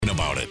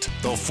about it.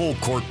 The Full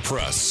Court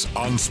Press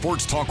on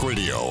Sports Talk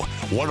Radio,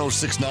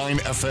 106.9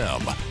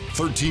 FM,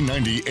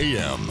 1390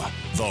 AM.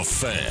 The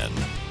Fan.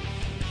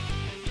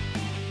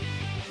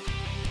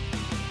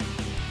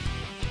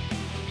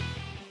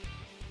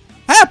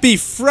 Happy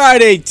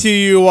Friday to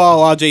you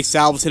all. Ajay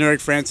Salvesen, Eric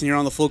Frandsen here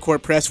on the Full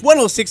Court Press,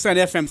 106.9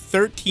 FM,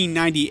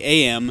 1390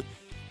 AM.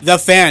 The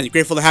Fan.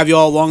 Grateful to have you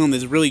all along on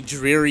this really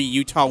dreary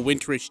Utah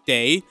winterish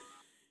day.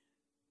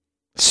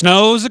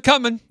 Snow's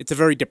a-coming. It's a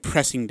very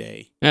depressing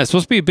day. Yeah, it's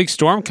supposed to be a big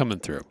storm coming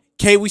through.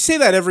 Okay, we say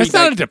that every day. It's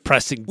not a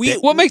depressing day.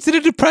 What makes it a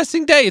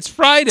depressing day? It's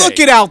Friday. Look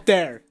it out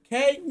there.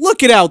 Okay?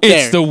 Look it out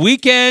there. It's the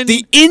weekend.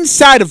 The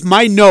inside of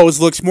my nose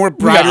looks more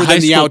brighter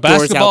than the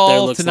outdoors out there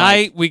looks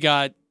tonight. Like. We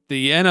got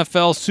the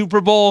NFL Super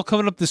Bowl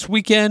coming up this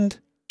weekend.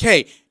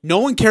 Okay, no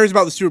one cares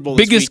about the Super Bowl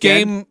this Biggest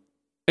weekend. game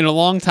in a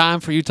long time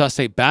for Utah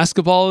State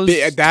basketball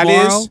is that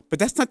tomorrow. but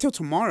that's not till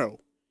tomorrow.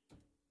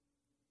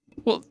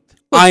 Well,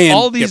 I am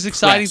all these depressed.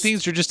 exciting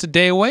things are just a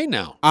day away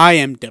now. I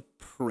am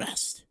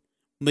depressed.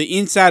 The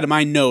inside of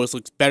my nose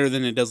looks better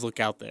than it does look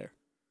out there.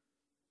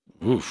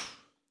 Oof.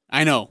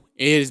 I know.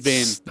 It has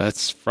been...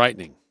 That's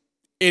frightening.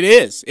 It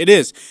is. It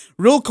is.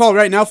 Real call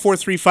right now,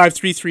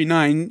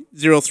 435-339-0321.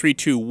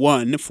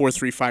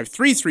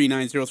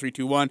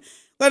 435-339-0321.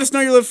 Let us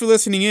know you're for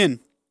listening in.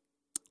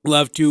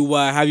 Love to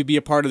have you be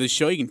a part of the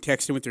show. You can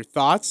text in with your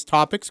thoughts,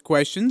 topics,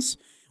 questions,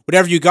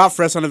 whatever you got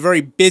for us on a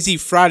very busy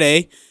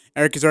Friday.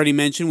 Eric has already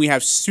mentioned we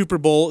have Super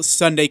Bowl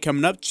Sunday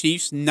coming up.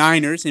 Chiefs,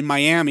 Niners in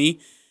Miami.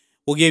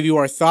 We'll give you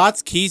our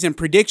thoughts, keys, and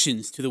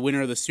predictions to the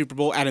winner of the Super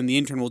Bowl. Adam the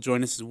intern will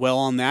join us as well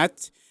on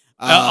that.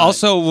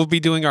 Also, we'll be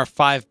doing our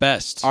 5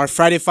 best. Our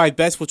Friday 5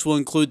 best, which will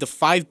include the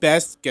 5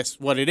 best, guess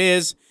what it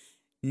is,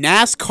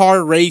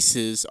 NASCAR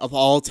races of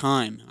all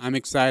time. I'm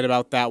excited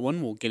about that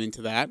one. We'll get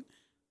into that.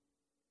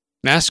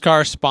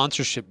 NASCAR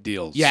sponsorship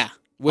deals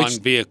on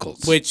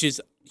vehicles. Which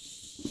is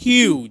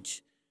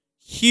huge,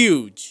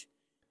 huge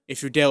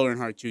if you're Dale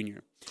Earnhardt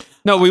Jr.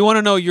 No, we want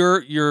to know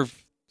your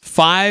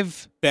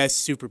 5 best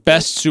Super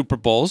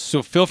Bowls.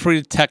 So feel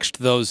free to text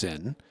those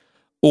in.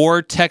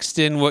 Or text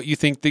in what you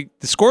think the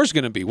score is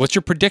going to be. What's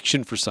your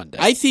prediction for Sunday?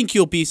 I think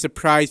you'll be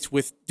surprised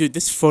with... Dude,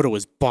 this photo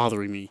is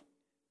bothering me.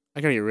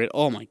 I got to get rid of...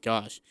 Oh, my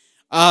gosh.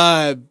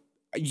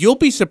 You'll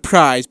be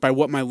surprised by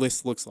what my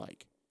list looks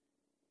like.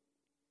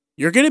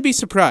 You're going to be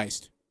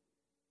surprised.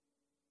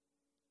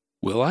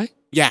 Will I?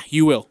 Yeah,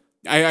 you will.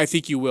 I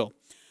think you will.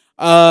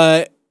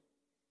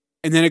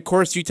 And then, of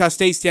course, Utah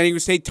State, San Diego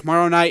State,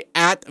 tomorrow night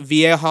at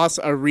Viejas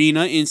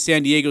Arena in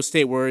San Diego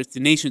State, where it's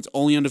the nation's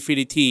only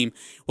undefeated team,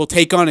 will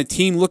take on a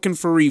team looking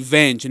for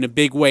revenge in a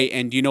big way.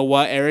 And you know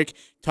what, Eric?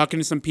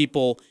 Talking to some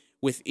people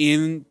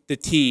within the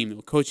team,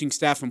 the coaching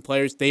staff and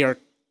players, they're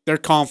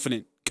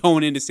confident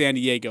going into San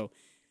Diego.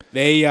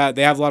 They have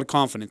a lot of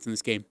confidence in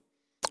this game.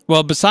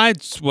 Well,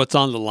 besides what's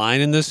on the line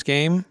in this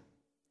game,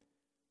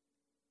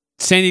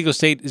 San Diego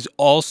State is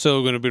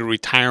also going to be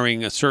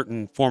retiring a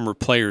certain former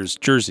player's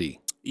jersey.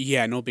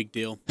 Yeah, no big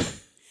deal.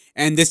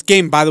 And this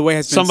game, by the way,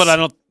 has been...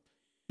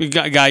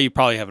 a guy you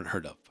probably haven't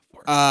heard of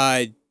before.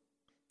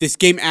 This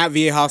game at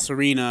Viejas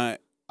Arena,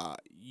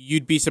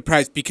 you'd be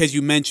surprised because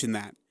you mentioned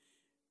that.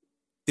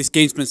 This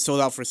game's been sold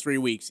out for 3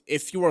 weeks.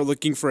 If you are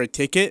looking for a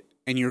ticket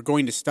and you're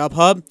going to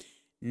StubHub,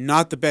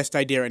 not the best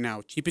idea right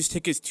now. Cheapest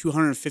ticket is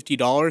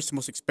 $250. The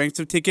most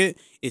expensive ticket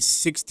is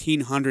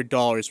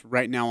 $1,600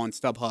 right now on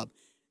StubHub.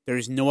 There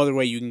is no other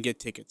way you can get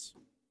tickets.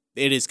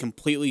 It is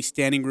completely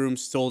standing room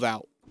sold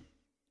out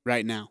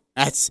right now.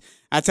 That's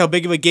how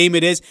big of a game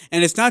it is.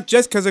 And it's not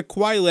just because of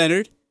Kawhi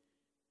Leonard.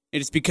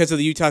 It is because of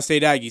the Utah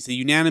State Aggies. The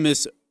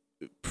unanimous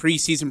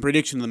preseason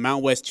prediction of the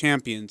Mountain West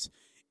champions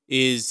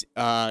is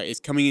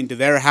coming into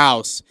their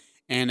house.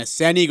 And a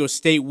San Diego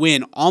State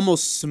win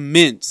almost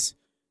cements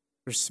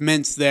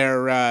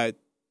their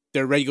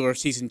regular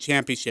season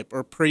championship,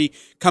 or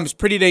comes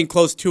pretty dang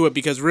close to it,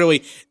 because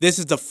really this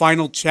is the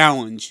final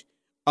challenge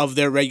of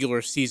their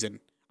regular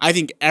season. I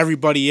think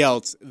everybody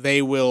else they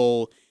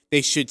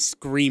should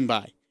scream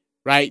by,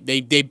 right? They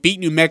beat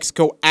New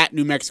Mexico at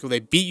New Mexico. They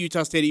beat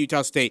Utah State at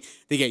Utah State.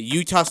 They get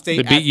Utah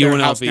State at their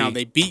UNLV. house now.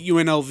 They beat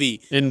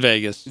UNLV in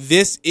Vegas.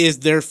 This is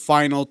their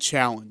final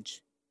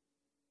challenge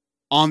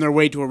on their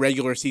way to a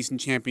regular season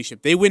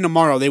championship. They win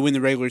tomorrow, they win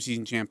the regular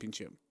season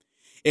championship.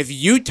 If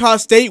Utah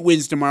State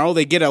wins tomorrow,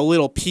 they get a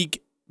little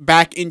peek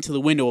back into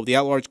the window of the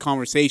at-large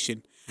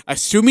conversation.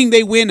 Assuming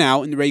they win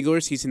out in the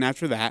regular season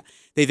after that,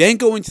 they then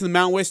go into the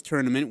Mountain West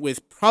tournament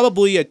with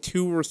probably a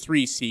 2 or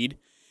 3 seed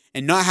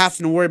and not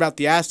having to worry about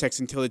the Aztecs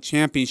until the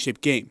championship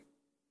game.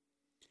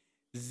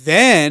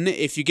 Then,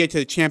 if you get to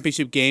the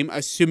championship game,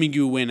 assuming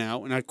you win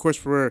out, and of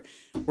course we're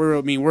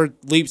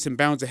leaps and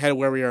bounds ahead of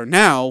where we are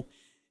now,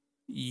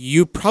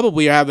 you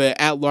probably have an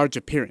at-large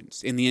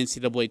appearance in the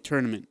NCAA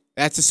tournament.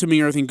 That's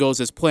assuming everything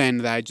goes as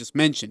planned that I just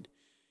mentioned.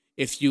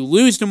 If you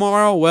lose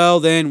tomorrow, well,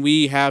 then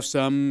we have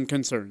some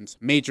concerns,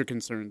 major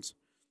concerns.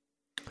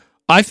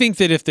 I think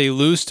that if they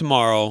lose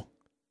tomorrow,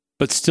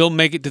 but still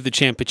make it to the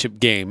championship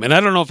game, and I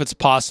don't know if it's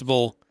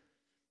possible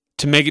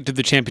to make it to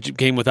the championship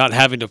game without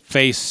having to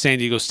face San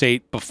Diego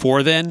State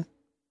before then,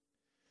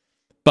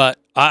 but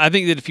I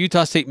think that if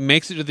Utah State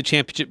makes it to the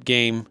championship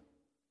game,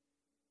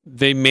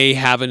 they may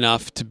have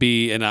enough to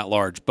be an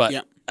at-large,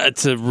 but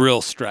it's a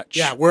real stretch.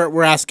 Yeah,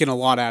 we're asking a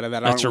lot out of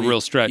that, That's aren't we? a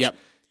real stretch. Yep.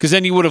 Because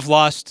then you would have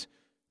lost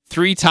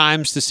 3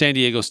 times to San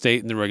Diego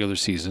State in the regular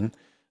season.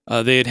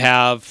 They'd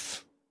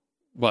have,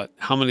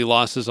 how many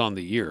losses on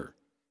the year?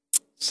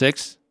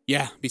 6?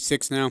 Yeah, be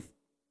 6 now.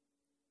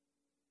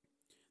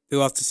 They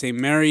lost to St.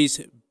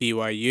 Mary's,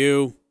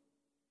 BYU.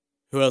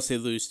 Who else they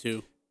lose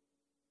to?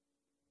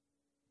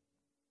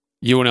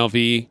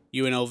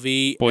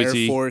 UNLV,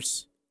 Boise. Air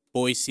Force,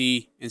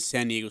 Boise, and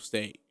San Diego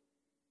State.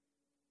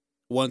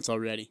 Once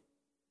already.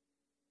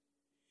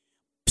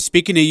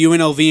 Speaking of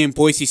UNLV and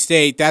Boise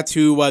State, that's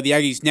who the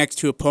Aggies' next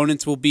 2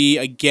 opponents will be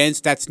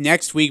against. That's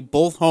next week,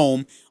 both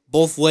home,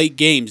 both late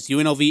games.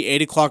 UNLV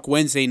 8 o'clock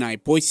Wednesday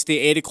night. Boise State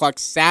 8 o'clock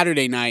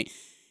Saturday night.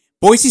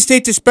 Boise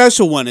State's a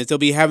special one as they'll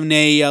be having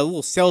a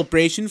little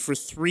celebration for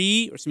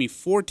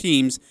 4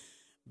 teams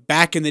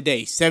back in the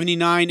day.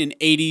 79 and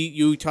 80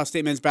 Utah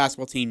State men's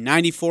basketball team.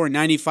 94 and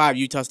 95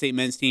 Utah State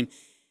men's team.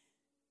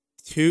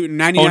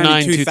 99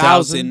 and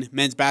 2000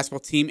 men's basketball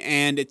team.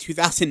 And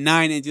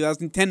 2009 and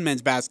 2010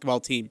 men's basketball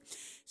team.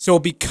 So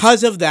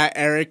because of that,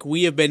 Eric,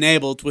 we have been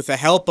able to, with the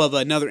help of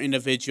another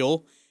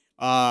individual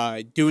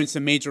doing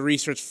some major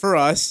research for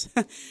us,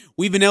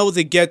 we've been able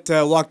to get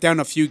locked down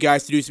a few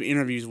guys to do some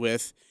interviews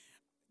with.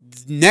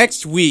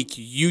 Next week,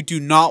 you do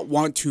not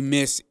want to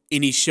miss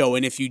any show.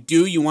 And if you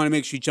do, you want to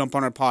make sure you jump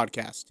on our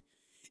podcast,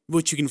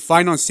 which you can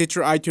find on Stitcher,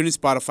 iTunes, and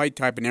Spotify.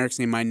 Type in Eric's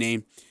name, my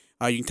name.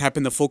 You can type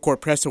in the Full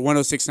Court Press or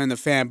 106.9 The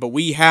Fan. But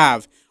we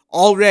have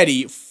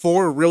already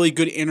 4 really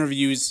good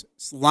interviews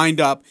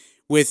lined up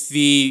with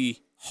the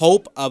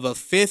hope of a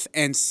 5th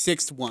and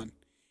 6th one.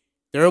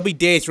 There will be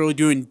days where we're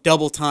doing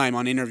double time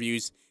on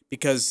interviews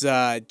because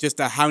just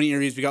how many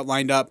interviews we got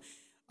lined up.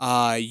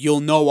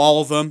 You'll know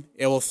all of them.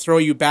 It will throw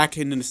you back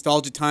into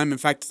nostalgia time. In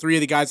fact, 3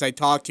 of the guys I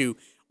talked to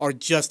are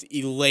just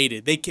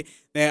elated.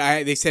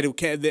 They said,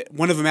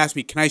 one of them asked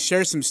me, can I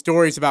share some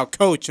stories about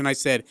Coach? And I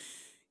said,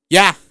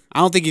 yeah, I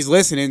don't think he's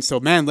listening,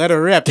 so man, let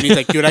her rip. And he's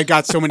like, dude, I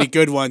got so many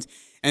good ones.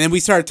 And then we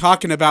started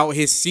talking about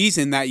his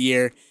season that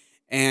year,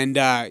 and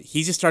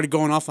he just started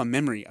going off on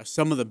memory of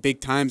some of the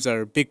big times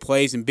or big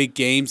plays and big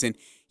games, and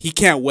he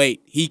can't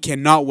wait. He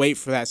cannot wait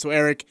for that. So,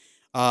 Eric,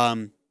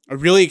 a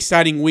really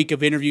exciting week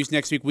of interviews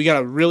next week. We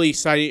got a really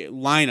exciting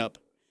lineup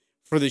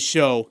for the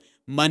show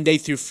Monday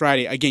through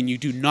Friday. Again, you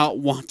do not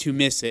want to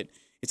miss it.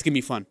 It's going to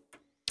be fun.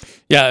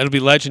 Yeah, it'll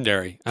be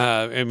legendary.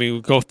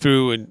 We'll go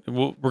through and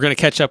we're going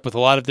to catch up with a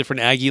lot of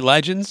different Aggie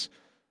legends,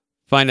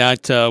 find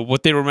out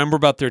what they remember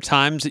about their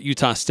times at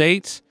Utah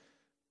State,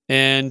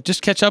 and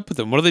just catch up with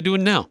them. What are they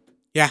doing now?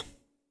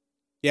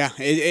 Yeah,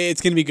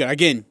 it's going to be good.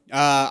 Again,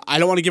 I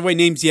don't want to give away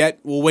names yet.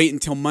 We'll wait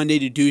until Monday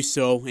to do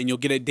so, and you'll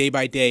get it day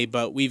by day.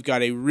 But we've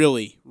got a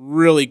really,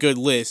 really good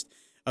list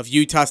of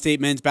Utah State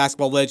men's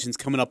basketball legends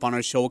coming up on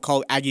our show. We'll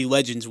call it Aggie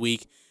Legends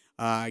Week.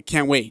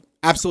 Can't wait.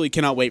 Absolutely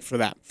cannot wait for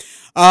that.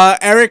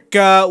 Eric,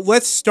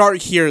 let's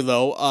start here,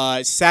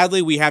 though.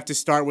 Sadly, we have to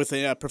start with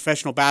a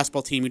professional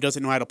basketball team who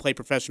doesn't know how to play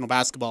professional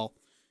basketball.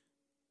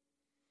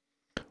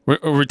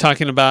 We're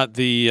talking about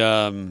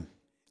the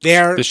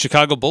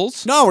Chicago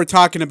Bulls? No, we're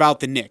talking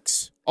about the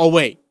Knicks. Oh,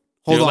 wait.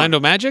 Hold on.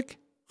 Orlando Magic?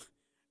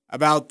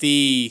 About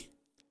the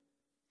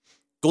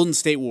Golden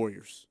State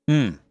Warriors.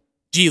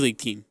 G League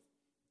team.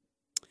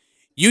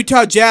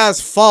 Utah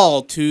Jazz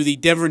fall to the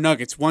Denver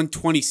Nuggets,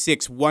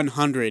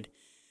 126-100.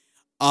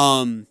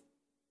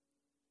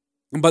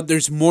 But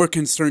there's more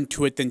concern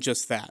to it than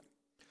just that.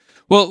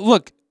 Well,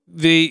 look,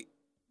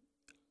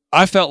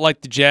 I felt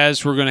like the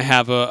Jazz were going to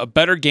have a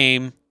better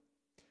game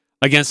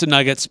against the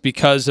Nuggets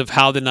because of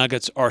how the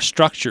Nuggets are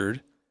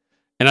structured,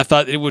 and I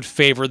thought it would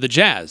favor the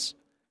Jazz.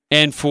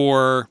 And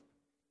for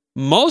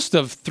most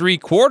of 3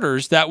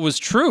 quarters, that was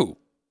true.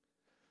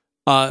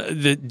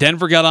 The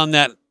Denver got on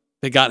that.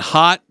 They got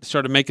hot,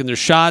 started making their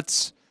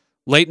shots.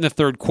 Late in the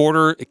 3rd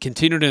quarter, it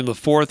continued in the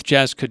 4th.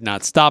 Jazz could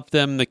not stop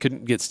them. They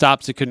couldn't get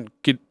stops. They couldn't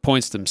get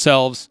points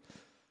themselves.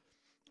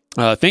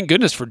 Thank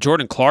goodness for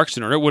Jordan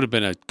Clarkson, or it would have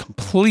been a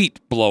complete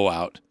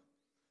blowout.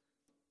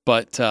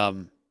 But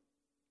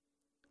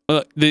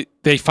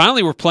they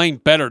finally were playing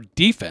better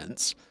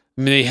defense.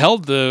 I mean, they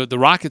held the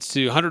Rockets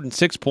to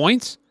 106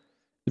 points.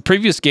 The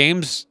previous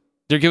games,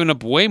 they're giving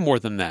up way more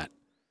than that.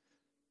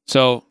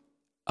 So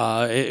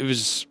it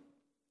was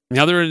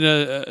now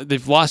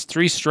they've lost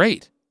 3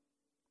 straight.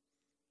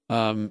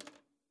 But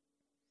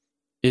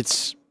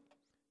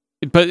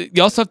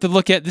you also have to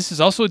look at, this is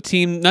also a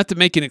team, not to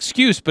make an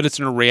excuse, but it's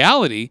in a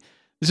reality.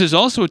 This is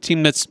also a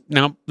team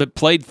that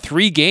played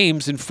 3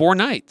 games in 4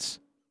 nights.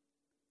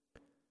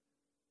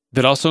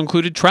 That also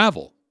included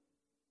travel.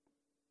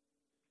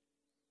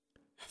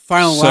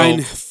 Final line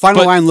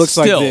looks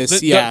still, like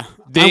this. I'm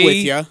with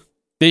you.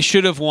 They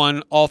should have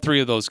won all 3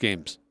 of those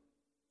games.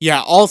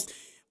 Yeah,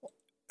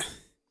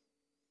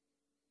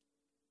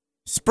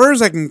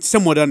 Spurs I can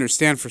somewhat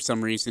understand for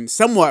some reason.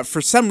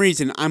 For some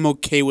reason, I'm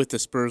okay with the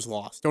Spurs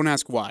loss. Don't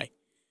ask why.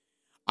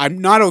 I'm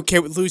not okay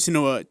with losing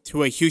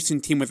to a Houston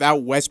team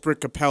without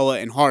Westbrook, Capella,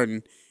 and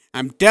Harden.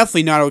 I'm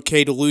definitely not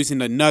okay to losing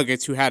the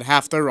Nuggets, who had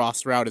half their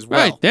roster out as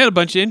well. Right. They had a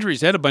bunch of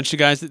injuries. They had a bunch of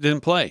guys that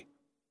didn't play.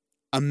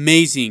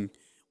 Amazing.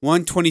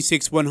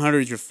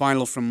 126-100 is your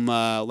final from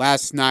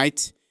last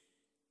night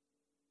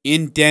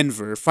in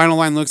Denver. Final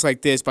line looks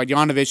like this.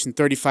 Bogdanovic in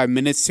 35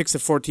 minutes, 6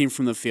 of 14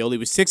 from the field. He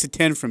was 6 of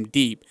 10 from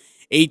deep,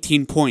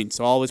 18 points.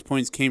 All his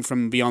points came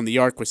from beyond the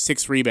arc with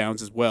 6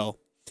 rebounds as well.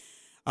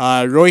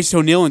 Royce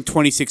O'Neal in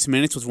 26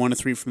 minutes was 1 of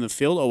 3 from the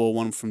field, 0 of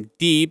 1 from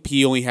deep.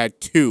 He only had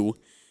 2.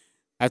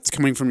 That's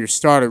coming from your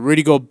starter.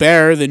 Rudy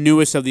Gobert, the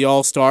newest of the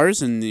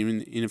All-Stars, and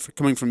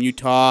coming from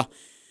Utah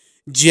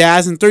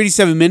Jazz in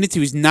 37 minutes, he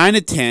was 9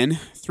 of 10,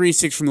 3 of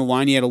 6 from the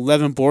line. He had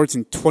 11 boards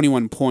and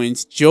 21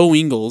 points. Joe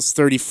Ingles,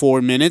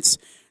 34 minutes,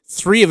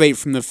 3 of 8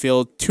 from the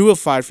field, 2 of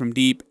 5 from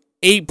deep,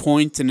 8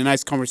 points, and a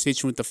nice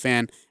conversation with the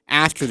fan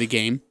after the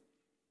game.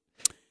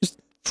 Just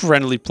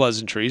friendly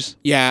pleasantries.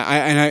 Yeah,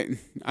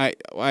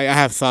 I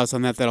have thoughts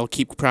on that I'll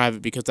keep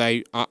private because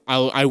I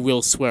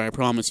will swear, I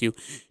promise you.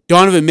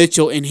 Donovan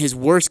Mitchell, in his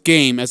worst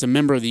game as a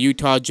member of the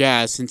Utah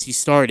Jazz since he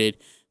started,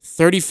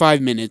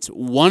 35 minutes,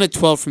 1 of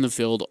 12 from the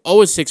field,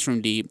 0 of 6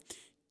 from deep,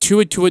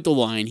 2 of 2 at the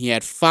line. He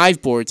had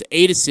 5 boards,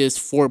 8 assists,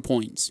 4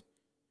 points.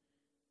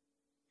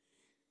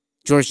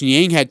 George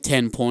Niang had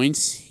 10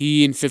 points.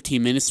 He in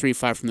 15 minutes, 3 of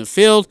 5 from the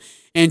field.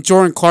 And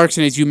Jordan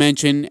Clarkson, as you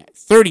mentioned,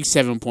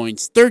 37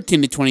 points,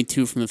 13 to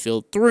 22 from the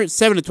field,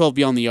 7 to 12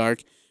 beyond the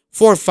arc,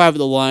 4 of 5 at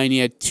the line. He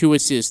had 2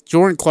 assists.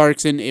 Jordan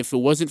Clarkson, if it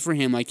wasn't for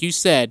him, like you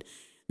said,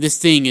 this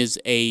thing is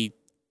a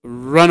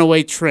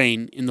runaway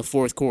train in the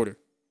fourth quarter.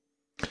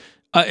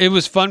 It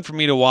was fun for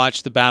me to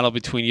watch the battle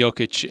between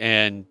Jokic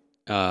and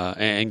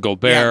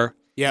Gobert.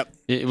 Yep.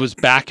 It was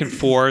back and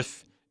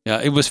forth.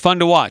 It was fun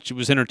to watch. It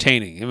was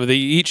entertaining. I mean, they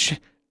each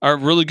are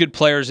really good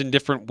players in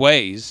different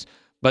ways,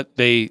 but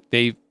they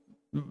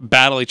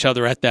battle each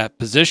other at that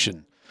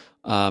position.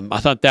 I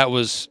thought that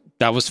was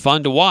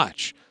fun to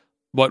watch.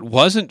 What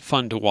wasn't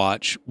fun to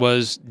watch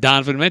was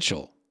Donovan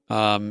Mitchell.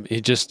 He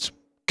just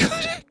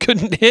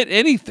couldn't hit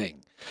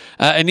anything,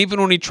 and even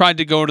when he tried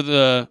to go to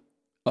the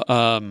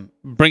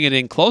bring it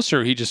in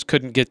closer, he just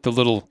couldn't get the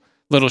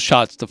little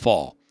shots to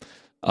fall.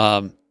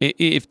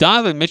 If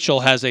Donovan Mitchell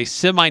has a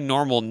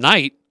semi-normal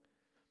night,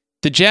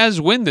 the Jazz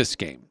win this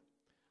game.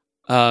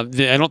 I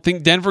don't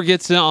think Denver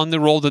gets on the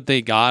roll that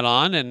they got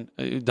on,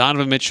 and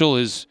Donovan Mitchell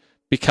has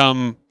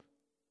become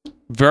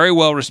very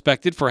well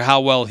respected for how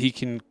well he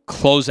can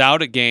close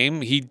out a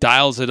game. He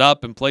dials it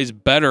up and plays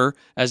better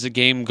as the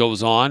game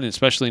goes on,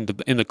 especially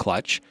in the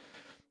clutch.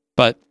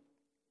 But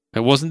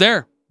it wasn't there.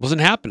 It wasn't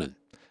happening.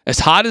 As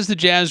hot as the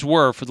Jazz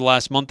were for the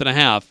last month and a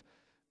half,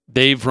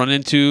 they've run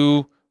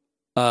into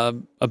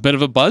a bit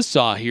of a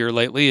buzzsaw here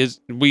lately. As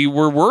we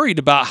were worried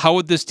about how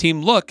would this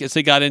team look as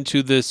they got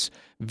into this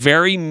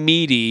very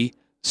meaty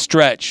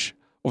stretch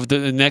over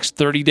the next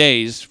 30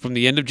 days from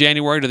the end of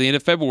January to the end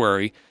of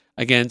February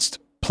against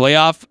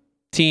playoff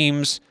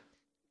teams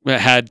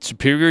that had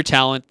superior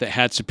talent, that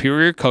had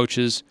superior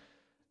coaches,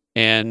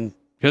 and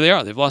here they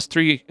are. They've lost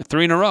three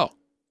in a row.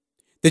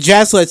 The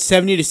Jazz led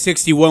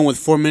 70-61 with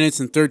 4 minutes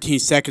and 13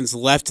 seconds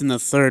left in the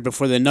third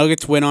before the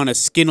Nuggets went on a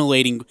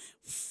scintillating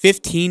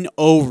 15-0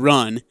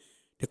 run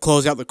to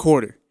close out the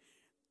quarter.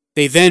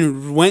 They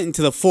then went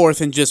into the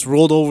fourth and just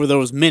rolled over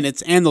those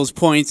minutes and those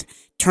points,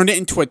 turned it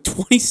into a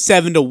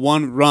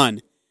 27-1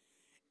 run.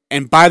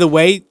 And by the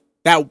way,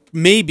 that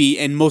maybe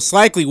and most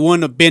likely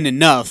wouldn't have been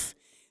enough.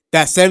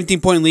 That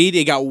 17-point lead,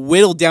 it got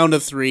whittled down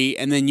to 3,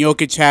 and then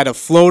Jokic had a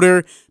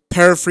floater,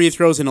 pair of free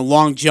throws, and a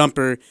long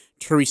jumper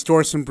to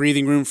restore some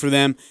breathing room for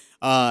them.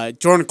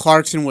 Jordan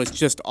Clarkson was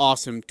just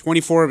awesome.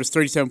 24 of his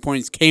 37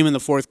 points came in the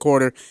fourth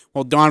quarter,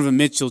 while Donovan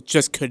Mitchell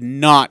just could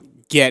not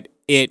get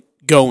it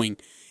going.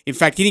 In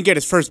fact, he didn't get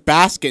his first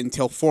basket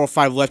until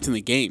 4:05 left in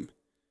the game.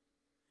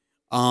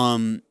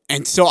 And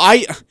so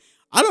I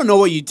don't know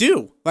what you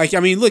do. Like, I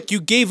mean, look, you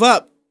gave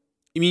up.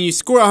 I mean, you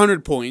score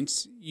 100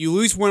 points, you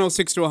lose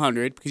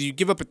 106-100 because you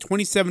give up a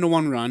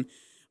 27-1 run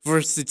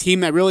versus a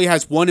team that really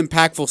has one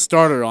impactful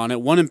starter on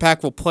it, one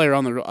impactful player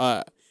on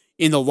the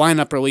in the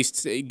lineup, or at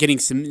least getting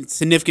some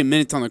significant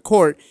minutes on the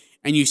court,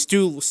 and you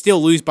still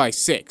lose by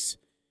 6.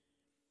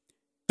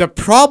 The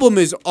problem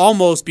is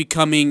almost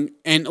becoming,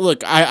 and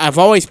look, I've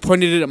always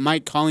pointed it at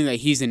Mike Conley that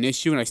he's an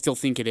issue, and I still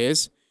think it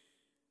is,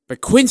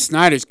 but Quinn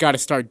Snyder's got to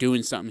start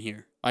doing something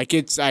here.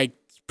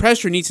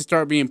 Pressure needs to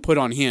start being put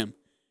on him.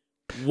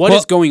 What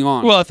is going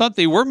on? Well, I thought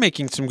they were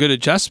making some good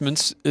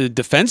adjustments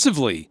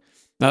defensively.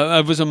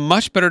 It was a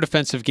much better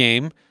defensive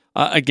game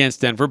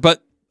against Denver,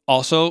 but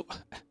also,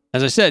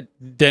 as I said,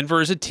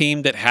 Denver is a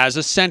team that has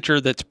a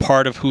center that's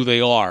part of who they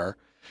are,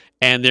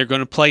 and they're going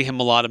to play him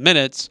a lot of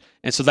minutes,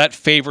 and so that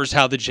favors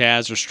how the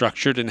Jazz are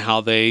structured and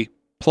how they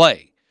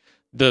play.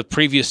 The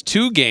previous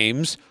 2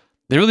 games,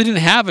 they really didn't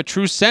have a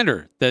true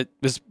center that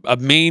was a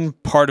main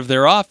part of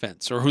their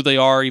offense or who they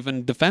are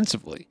even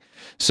defensively.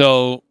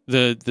 So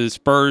the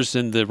Spurs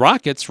and the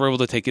Rockets were able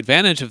to take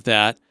advantage of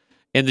that,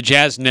 and the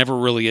Jazz never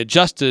really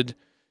adjusted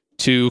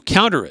to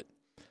counter it.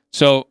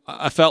 So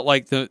I felt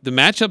like the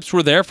matchups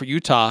were there for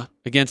Utah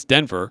against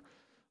Denver.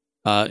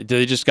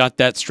 They just got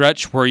that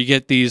stretch where you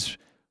get these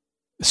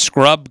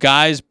scrub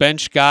guys,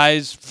 bench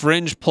guys,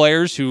 fringe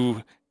players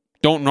who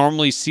don't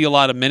normally see a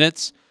lot of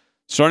minutes,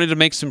 starting to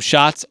make some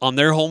shots on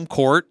their home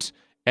court,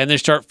 and they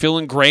start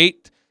feeling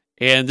great,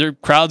 and their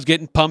crowd's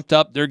getting pumped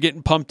up, they're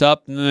getting pumped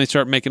up, and then they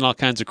start making all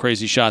kinds of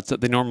crazy shots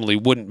that they normally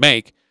wouldn't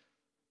make.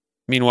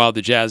 Meanwhile,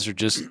 the Jazz are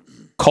just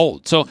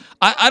cold. So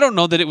I don't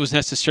know that it was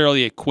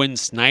necessarily a Quinn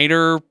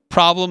Snyder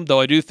problem,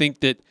 though I do think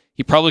that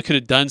he probably could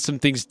have done some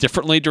things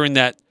differently during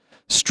that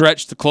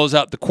stretch to close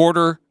out the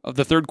quarter of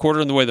the third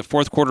quarter and the way the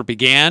fourth quarter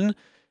began,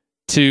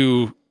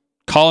 to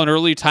call an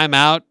early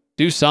timeout,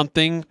 do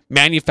something,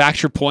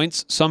 manufacture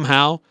points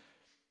somehow.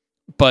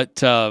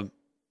 But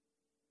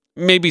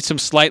maybe some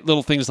slight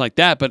little things like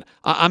that. But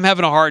I'm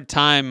having a hard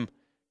time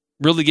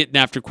really getting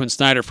after Quinn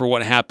Snyder for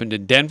what happened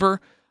in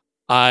Denver.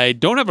 I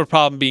don't have a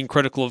problem being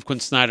critical of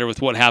Quinn Snyder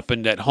with what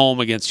happened at home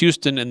against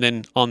Houston and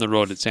then on the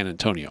road at San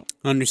Antonio.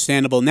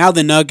 Understandable. Now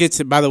the Nuggets,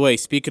 and by the way,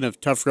 speaking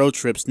of tough road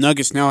trips,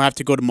 Nuggets now have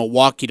to go to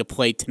Milwaukee to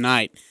play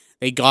tonight.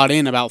 They got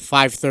in about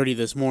 5:30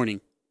 this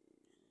morning.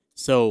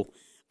 So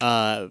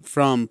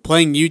from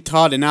playing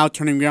Utah to now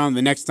turning around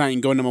the next night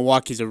and going to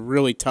Milwaukee is a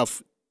really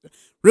tough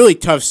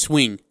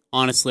swing,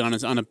 honestly, on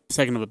a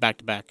second of a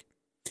back-to-back.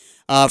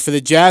 For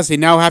the Jazz, they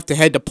now have to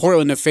head to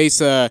Portland to face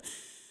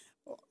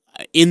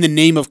in the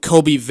name of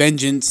Kobe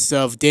vengeance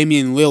of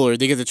Damian Lillard.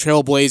 They get the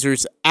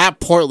Trailblazers at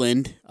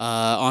Portland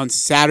on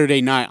Saturday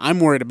night. I'm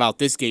worried about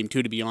this game,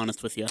 too, to be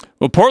honest with you.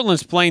 Well,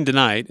 Portland's playing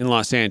tonight in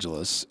Los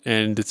Angeles,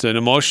 and it's an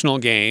emotional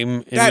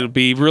game, and it'll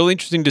be really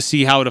interesting to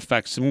see how it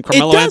affects them.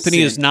 Carmelo Anthony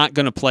is not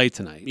going to play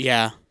tonight.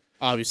 Yeah,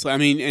 obviously. I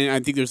mean, and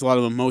I think there's a lot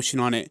of emotion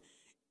on it.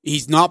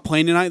 He's not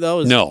playing tonight,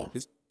 though? No.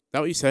 Is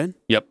that what you said?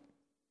 Yep.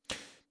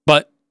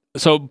 But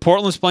so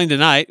Portland's playing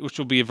tonight, which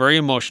will be a very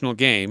emotional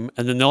game,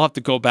 and then they'll have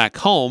to go back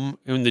home,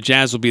 and the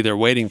Jazz will be there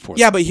waiting for them.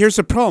 Yeah, but here's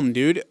the problem,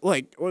 dude.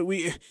 Like,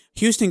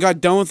 Houston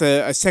got done with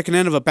a second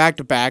end of a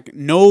back-to-back.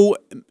 No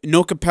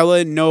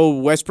Capella, no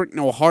Westbrook,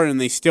 no Harden,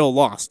 they still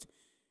lost.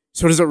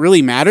 So does it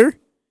really matter?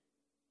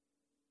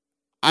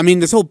 I mean,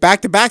 this whole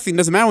back-to-back thing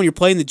doesn't matter when you're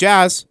playing the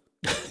Jazz.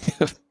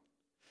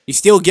 You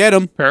still get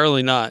them.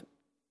 Apparently not.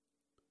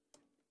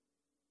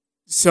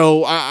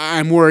 So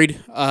I'm worried.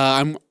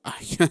 I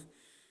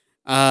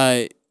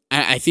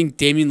think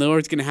Damian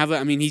Lillard's going to have it.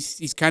 I mean,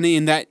 he's kind of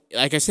in that,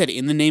 like I said,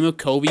 in the name of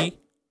Kobe.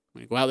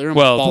 Like, go out there and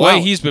ball the way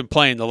out. He's been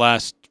playing the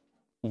last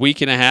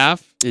week and a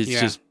half is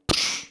just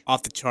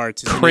off the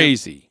charts.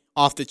 Crazy.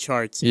 Off the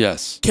charts.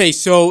 Yes. Okay,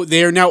 so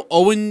they are now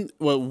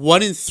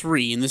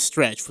 1-3 in the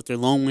stretch with their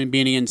lone win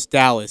being against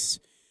Dallas.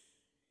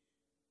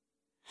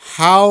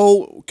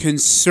 How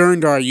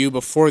concerned are you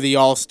before the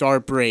All-Star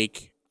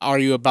break? Are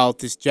you about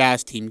this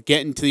Jazz team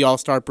getting to the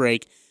All-Star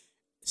break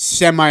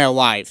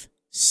semi-alive?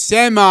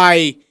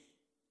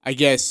 I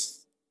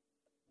guess,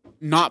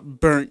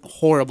 not burnt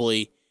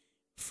horribly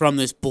from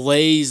this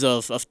blaze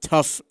of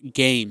tough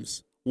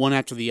games, one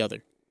after the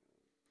other.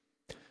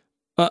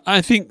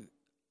 I think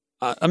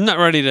I'm not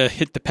ready to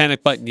hit the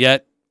panic button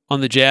yet on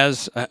the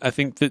Jazz. I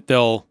think that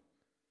they'll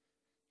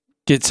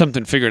get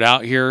something figured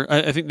out here.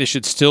 I think they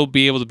should still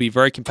be able to be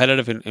very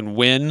competitive and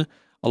win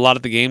a lot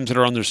of the games that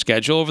are on their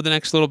schedule over the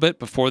next little bit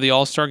before the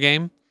All-Star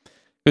game.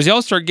 Because the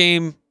All-Star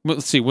game,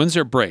 let's see, when's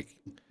their break?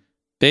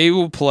 They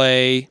will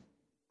play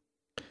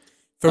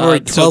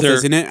February 12th,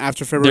 isn't it?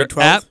 After February 12th?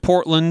 They're at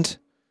Portland.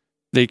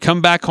 They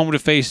come back home to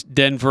face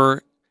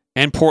Denver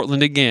and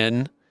Portland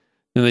again.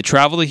 Then they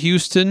travel to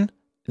Houston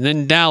and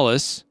then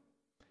Dallas.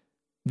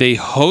 They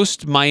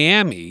host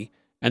Miami,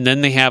 and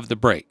then they have the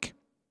break.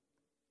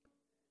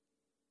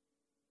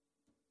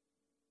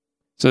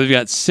 So they've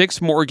got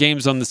 6 more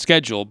games on the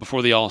schedule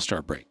before the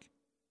All-Star break.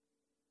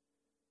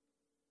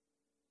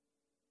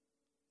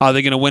 Are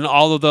they going to win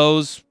all of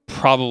those?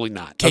 Probably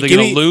not. Are they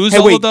going to lose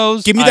all of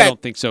those? I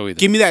don't think so either.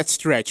 Give me that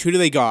stretch. Who do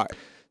they got?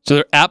 So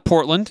they're at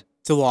Portland.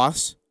 It's a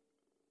loss.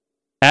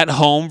 At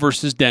home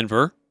versus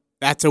Denver.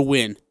 That's a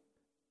win.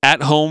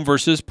 At home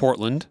versus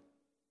Portland.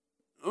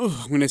 Ugh,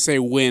 I'm going to say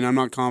win. I'm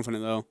not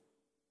confident, though.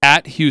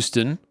 At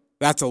Houston.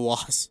 That's a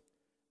loss.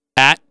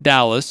 At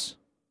Dallas.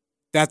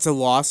 That's a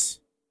loss.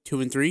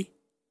 2-3.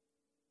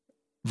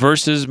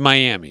 Versus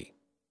Miami.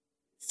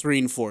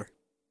 3-4.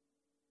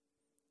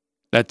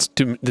 That's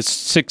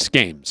 6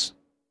 games.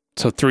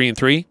 So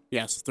 3-3?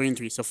 Yes,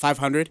 3-3. So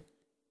 500.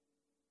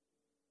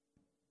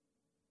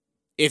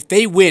 If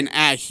they win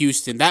at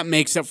Houston, that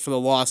makes up for the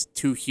loss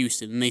to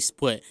Houston, and they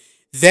split.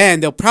 Then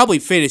they'll probably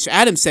finish.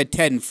 Adam said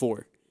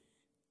 10-4.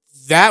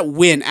 That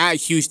win at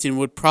Houston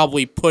would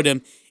probably put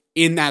them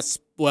in that.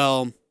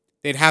 Well,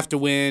 they'd have to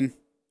win.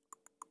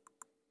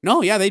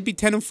 No, yeah, they'd be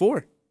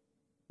 10-4.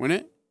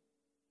 Wouldn't it?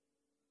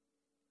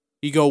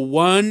 You go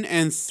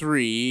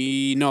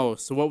 1-3. No,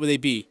 so what would they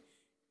be?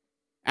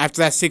 After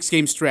that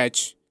 6-game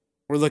stretch,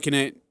 we're looking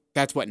at,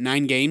 that's what,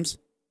 9 games?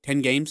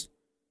 10 games?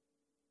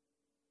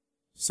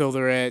 So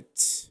they're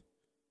at,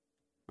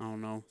 I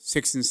don't know,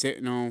 6-6.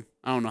 No,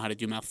 I don't know how to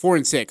do math.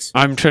 4-6.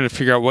 I'm trying to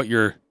figure out what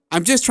you're.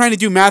 I'm just trying to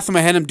do math in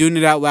my head. I'm doing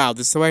it out loud.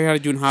 This is the way I got to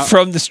do it.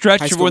 From the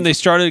stretch of when they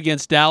started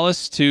against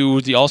Dallas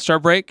to the All-Star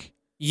break?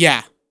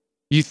 Yeah.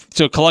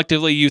 So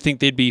collectively, you think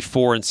they'd be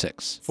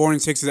 4-6?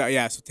 4-6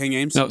 is so 10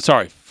 games. No,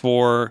 sorry,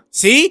 4.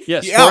 See?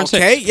 Yes, yeah, 4 and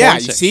 6. okay, 4 yeah.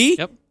 and You 6. see?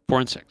 Yep,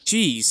 4-6.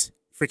 Jeez,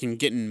 freaking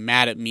getting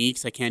mad at me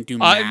because I can't do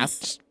math.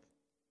 Just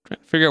trying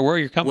to figure out where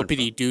you're coming from.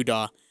 Whoopity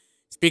doo-dah.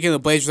 Speaking of the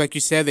Blazers, like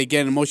you said, they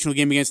get an emotional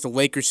game against the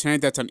Lakers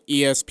tonight. That's on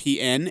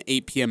ESPN,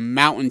 8 p.m.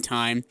 Mountain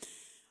Time.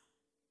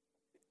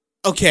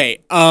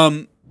 Okay,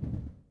 I'm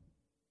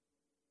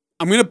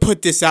going to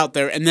put this out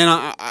there, and then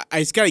I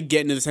just got to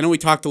get into this. I know we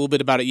talked a little bit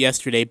about it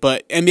yesterday,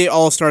 but NBA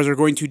All-Stars are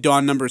going to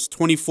don numbers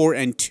 24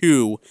 and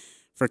 2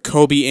 for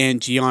Kobe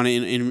and Gianna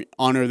in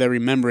honor of their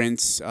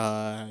remembrance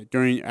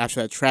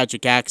after that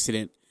tragic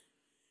accident.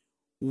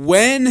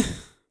 When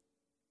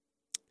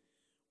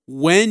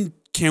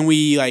can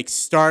we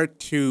start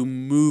to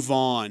move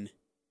on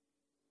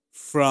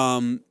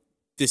from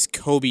this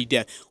Kobe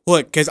death?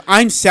 Look, because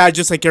I'm sad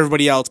just like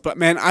everybody else, but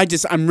man,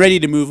 I'm ready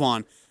to move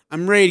on.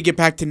 I'm ready to get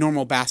back to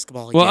normal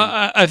basketball again.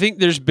 Well, I think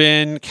there's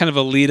been kind of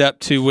a lead up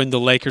to when the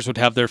Lakers would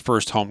have their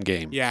first home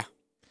game. Yeah.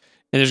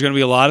 And there's going to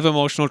be a lot of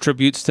emotional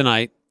tributes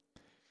tonight.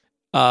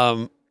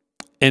 And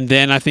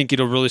then I think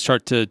it'll really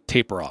start to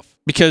taper off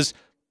because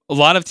a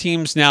lot of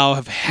teams now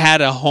have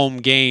had a home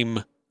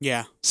game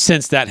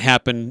since that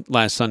happened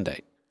last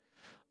Sunday.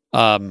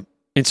 And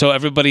so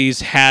everybody's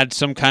had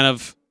some kind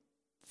of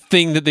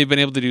thing that they've been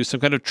able to do,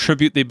 some kind of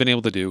tribute they've been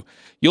able to do.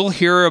 You'll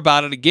hear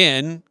about it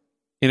again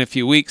in a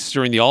few weeks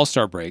during the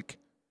All-Star break.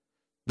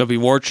 There'll be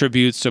more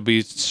tributes. There'll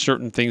be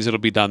certain things that'll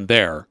be done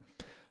there.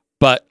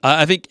 But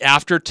I think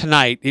after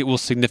tonight, it will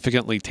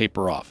significantly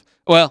taper off.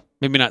 Well,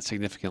 maybe not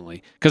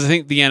significantly, because I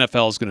think the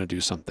NFL is going to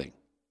do something.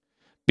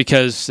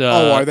 Because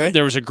are they?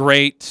 There was a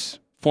great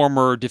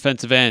former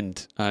defensive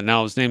end,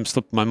 now his name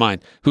slipped my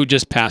mind, who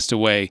just passed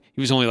away.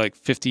 He was only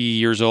 50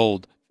 years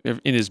old,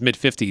 in his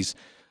mid-50s,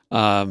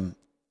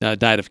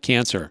 died of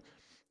cancer.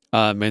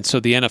 And so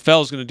the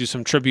NFL is going to do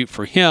some tribute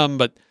for him,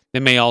 but they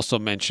may also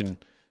mention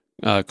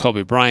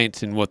Kobe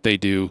Bryant and what they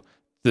do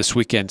this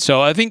weekend.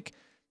 So I think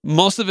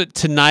most of it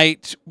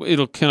tonight,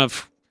 it'll kind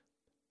of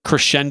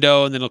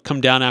crescendo, and then it'll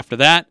come down after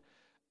that.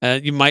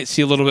 You might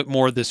see a little bit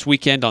more this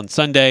weekend on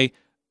Sunday,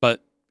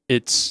 but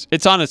it's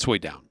on its way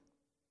down.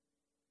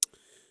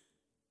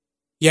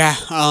 Yeah,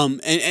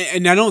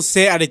 and I don't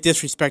say it out of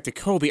disrespect to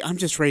Kobe. I'm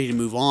just ready to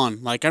move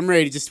on. I'm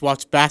ready to just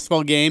watch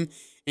basketball game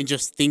and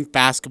just think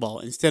basketball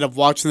instead of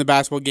watching the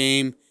basketball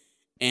game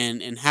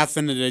and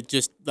having to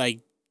just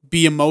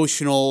be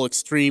emotional,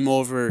 extreme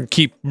over.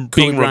 Keep Kobe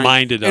being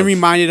Bryant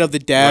reminded of the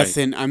death.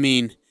 Right. And I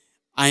mean,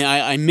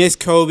 I miss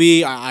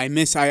Kobe.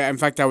 In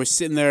fact, I was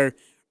sitting there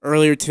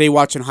earlier today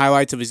watching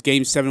highlights of his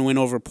Game 7 win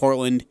over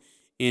Portland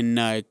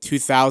in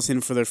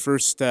 2000 for their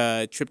first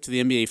trip to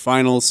the NBA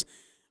Finals.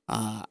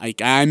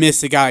 I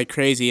miss the guy like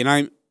crazy, and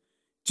I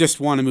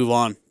just want to move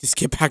on. Just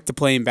get back to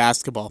playing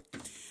basketball.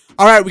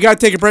 All right, we got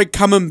to take a break.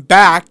 Coming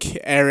back,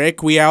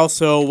 Eric, we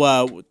also,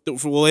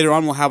 later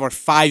on, we'll have our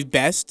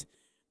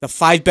the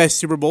 5 best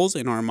Super Bowls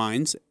in our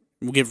minds.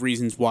 We'll give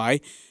reasons why.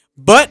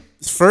 But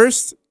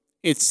first,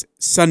 it's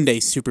Sunday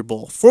Super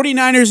Bowl.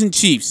 49ers and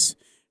Chiefs.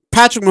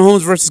 Patrick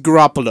Mahomes versus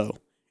Garoppolo.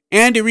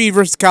 Andy Reid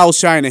versus Kyle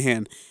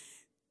Shanahan.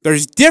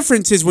 There's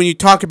differences when you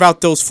talk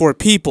about those 4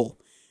 people.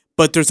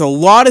 But there's a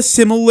lot of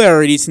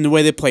similarities in the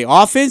way they play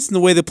offense and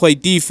the way they play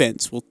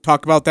defense. We'll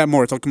talk about that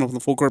more. It's all coming up on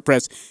the Full Court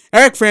Press.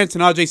 Eric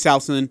Frandsen Ajay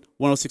Salvesen,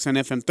 106.9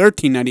 FM,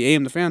 1390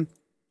 AM, The Fan.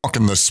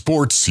 Talking the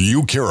sports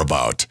you care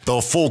about.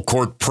 The Full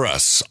Court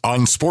Press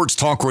on Sports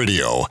Talk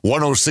Radio,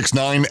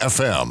 106.9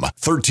 FM,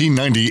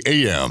 1390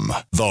 AM,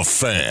 The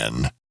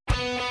Fan.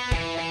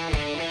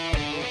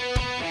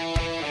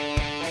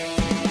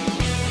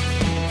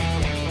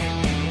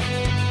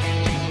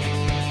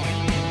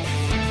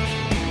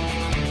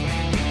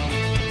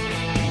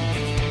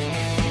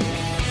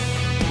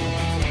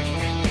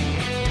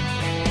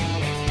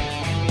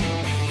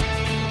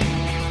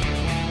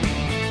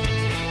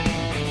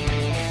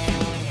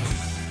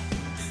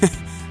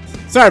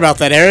 Sorry about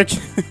that, Eric.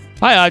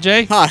 Hi,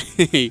 Ajay.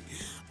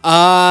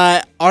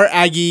 Hi. Our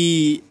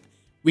Aggie,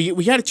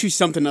 we got to choose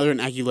something other than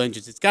Aggie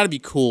Legends. It's got to be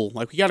cool.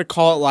 We got to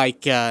call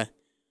it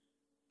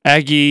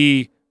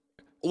Aggie.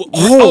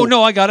 Oh,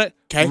 no, I got it.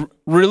 Okay.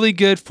 Really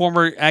good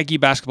former Aggie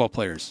basketball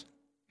players.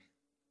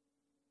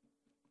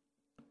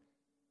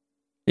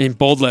 In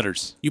bold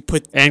letters.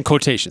 And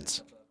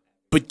quotations.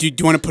 But do you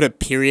want to put a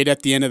period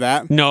at the end of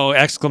that? No,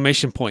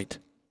 exclamation point.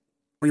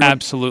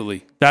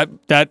 Absolutely.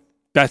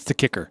 That's the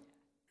kicker.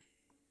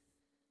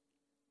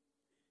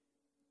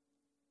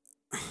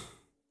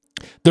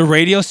 The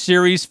radio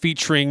series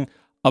featuring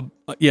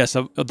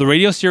the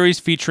radio series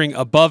featuring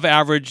above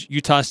average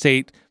Utah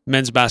State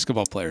men's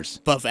basketball players.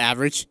 Above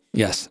average?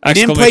 Yes. I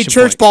didn't play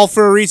church ball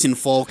for a reason,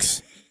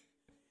 folks.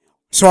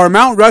 So our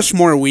Mount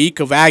Rushmore week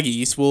of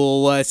Aggies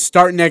will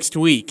start next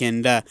week,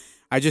 and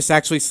I just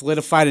actually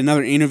solidified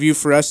another interview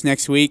for us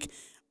next week.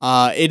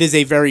 It is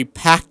a very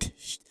packed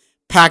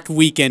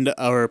weekend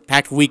or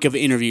packed week of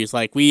interviews.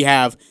 We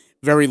have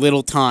very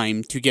little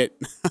time to get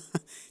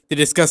to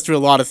discuss through a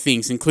lot of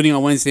things, including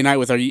on Wednesday night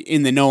with our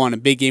In the Know on a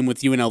big game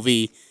with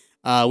UNLV.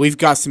 We've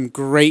got some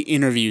great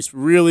interviews,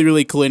 really,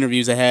 really cool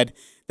interviews ahead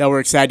that we're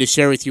excited to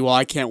share with you all.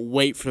 I can't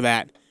wait for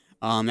that.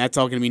 That's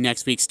all going to be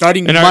next week,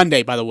 starting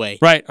Monday, by the way.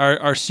 Right.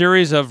 Our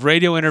series of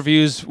radio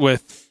interviews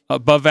with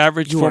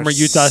above-average former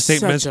Utah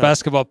State men's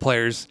basketball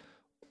players, !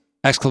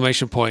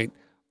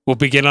 Will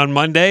begin on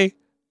Monday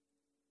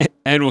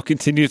and will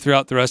continue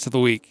throughout the rest of the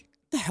week.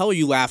 What the hell are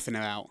you laughing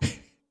about?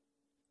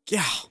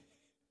 Yeah.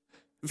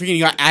 I'm freaking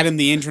got Adam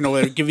the intern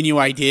over there giving you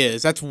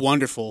ideas. That's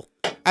wonderful.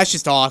 That's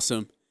just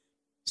awesome.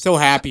 So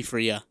happy for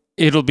you.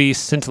 It'll be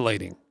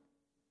scintillating.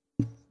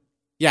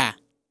 Yeah.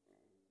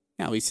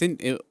 Yeah, I'll be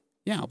scintillating.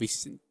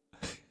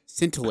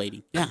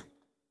 Yeah.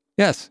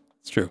 Yes,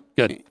 it's true.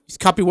 Good. Just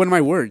copy one of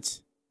my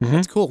words. Mm-hmm.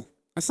 That's cool.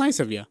 That's nice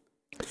of you.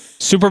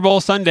 Super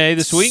Bowl Sunday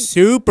this week.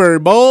 Super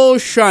Bowl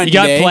Sunday. You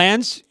got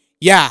plans?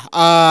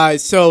 Yeah.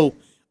 So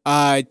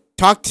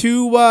talk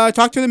to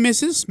the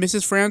Mrs.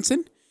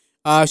 Frandsen.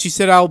 She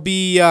said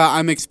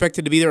I'm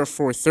expected to be there at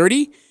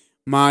 4:30.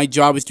 My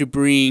job is to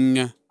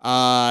bring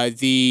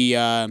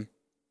the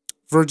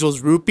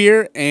Virgil's root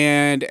beer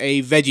and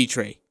a veggie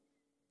tray.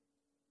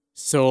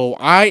 So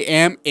I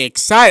am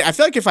excited. I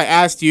feel like if I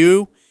asked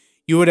you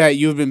would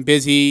have been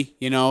busy,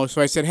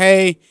 So I said,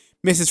 "Hey,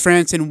 Mrs.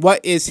 Frandsen,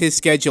 what is his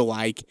schedule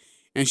like?"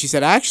 And she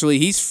said, "Actually,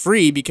 he's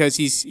free because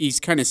he's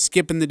kind of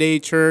skipping the day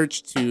of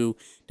church to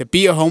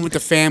be at home with the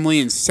family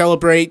and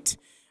celebrate."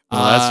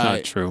 Well, that's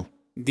not true.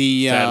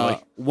 The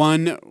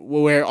one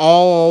where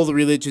all the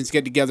religions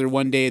get together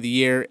one day of the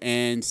year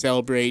and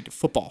celebrate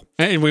football.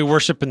 And we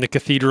worship in the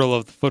cathedral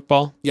of the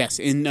football? Yes,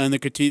 in the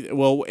cathedral.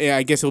 Well,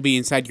 I guess it'll be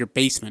inside your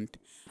basement.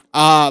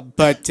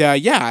 But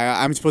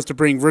I'm supposed to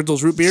bring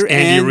Virgil's root beer.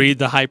 And you read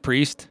the high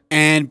priest?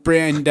 And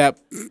that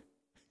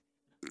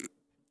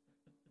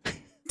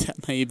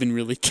may have been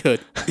really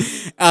good.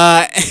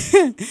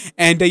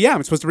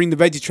 I'm supposed to bring the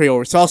veggie tray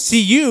over. So I'll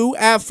see you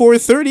at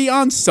 4:30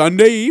 on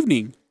Sunday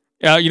evening.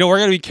 We're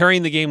going to be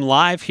carrying the game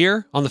live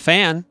here on the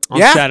Fan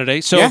on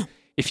Saturday. So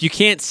if you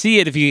can't see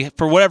it, if you,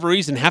 for whatever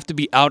reason, have to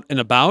be out and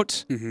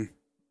about,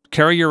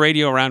 carry your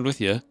radio around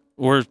with you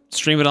or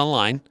stream it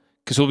online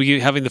because we'll be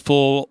having the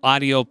full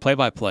audio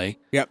play-by-play.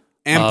 Yep.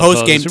 And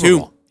post-game,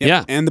 too. Yep.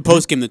 Yeah. And the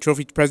post-game, the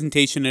trophy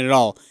presentation and it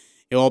all.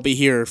 It'll all be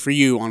here for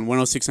you on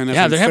 106.9 FM.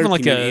 Yeah, they're having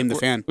like The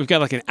Fan. We've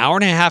got like an hour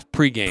and a half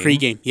pregame.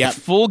 Pregame, yeah.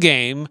 Full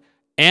game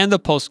and the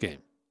postgame.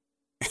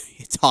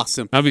 It's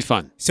awesome. That'll be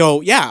fun.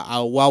 So,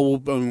 while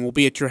we'll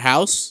be at your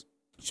house,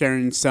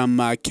 sharing some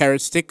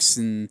carrot sticks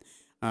and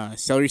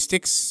celery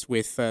sticks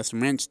with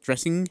some ranch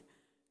dressing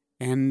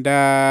and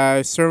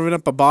serving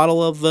up a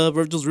bottle of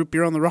Virgil's root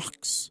beer on the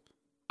rocks.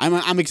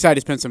 I'm excited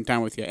to spend some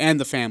time with you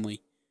and the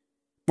family.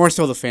 More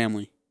so the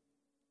family.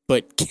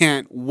 But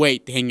can't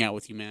wait to hang out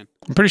with you, man.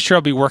 I'm pretty sure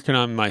I'll be working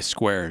on my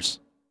squares.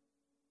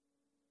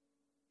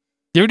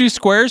 You ever do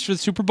squares for the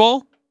Super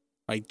Bowl?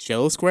 Like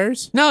Jello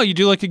squares? No, you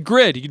do like a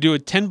grid. You do a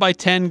 10 by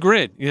 10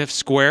 grid. You have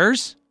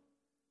squares.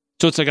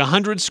 So it's like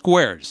 100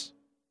 squares.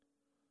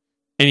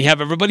 And you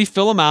have everybody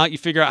fill them out. You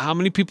figure out how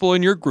many people are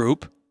in your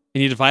group.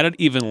 And you divide it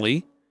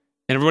evenly.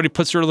 And everybody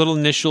puts their little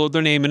initial of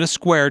their name in a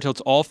square till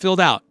it's all filled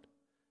out.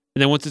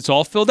 And then once it's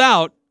all filled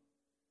out,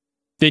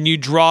 then you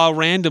draw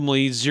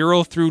randomly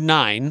 0 through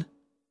 9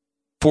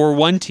 for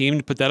one team.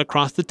 You put that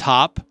across the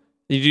top.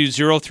 And you do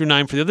 0 through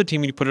 9 for the other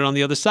team, and you put it on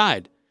the other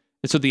side.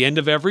 And so at the end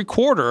of every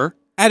quarter...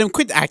 Adam,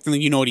 quit acting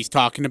like you know what he's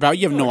talking about.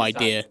 You have no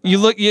idea. You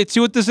see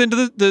what this end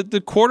of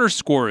the quarter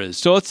score is.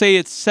 So let's say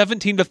it's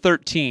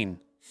 17-13.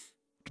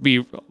 Could be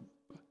a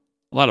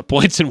lot of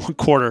points in one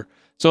quarter.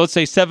 So let's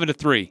say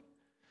 7-3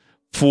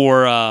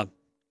 for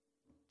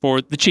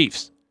the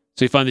Chiefs.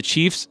 So you find the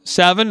Chiefs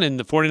 7 and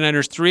the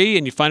 49ers 3,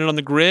 and you find it on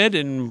the grid,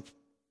 and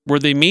where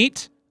they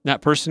meet,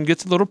 that person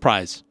gets a little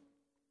prize.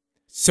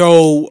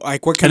 So,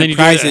 like, what kind of prizes? And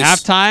then you do it at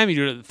halftime, you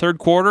do it at the third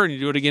quarter, and you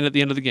do it again at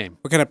the end of the game.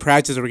 What kind of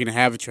prizes are we going to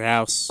have at your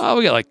house? Oh,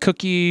 we got like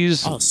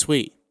cookies. Oh,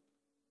 sweet.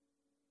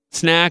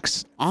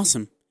 Snacks.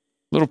 Awesome.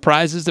 Little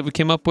prizes that we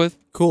came up with.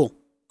 Cool.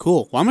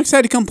 Well, I'm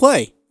excited to come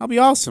play. I'll be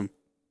awesome.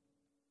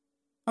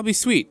 I'll be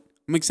sweet.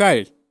 I'm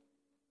excited.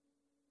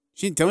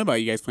 She didn't tell me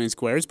about you guys playing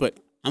squares, but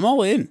I'm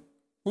all in.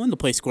 I'm in to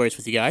play squares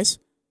with you guys.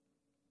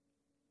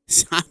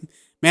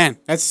 Man,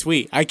 that's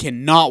sweet. I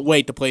cannot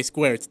wait to play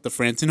squares at the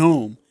Frandsen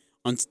home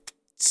on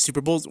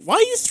Super Bowls. Why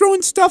are you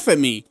throwing stuff at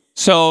me?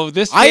 So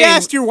this I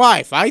asked your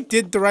wife. I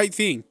did the right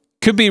thing.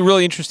 Could be a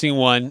really interesting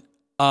one.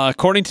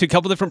 According to a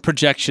couple different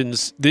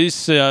projections, this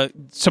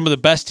some of the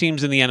best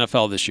teams in the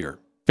NFL this year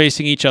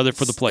facing each other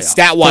for the playoffs.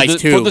 Stat-wise,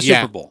 too. For the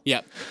Super Bowl.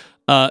 Yeah.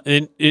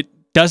 And it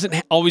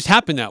doesn't always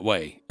happen that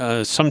way.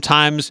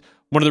 Sometimes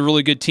one of the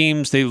really good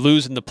teams, they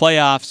lose in the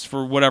playoffs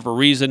for whatever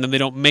reason, and they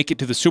don't make it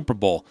to the Super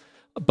Bowl.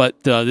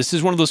 But this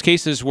is one of those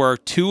cases where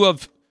two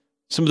of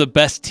some of the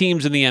best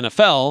teams in the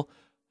NFL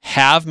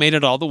have made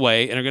it all the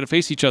way and are going to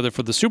face each other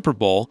for the Super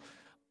Bowl.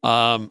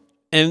 And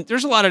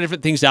there's a lot of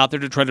different things out there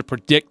to try to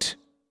predict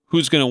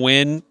who's going to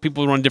win.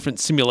 People run different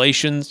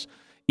simulations.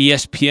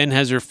 ESPN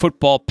has their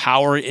football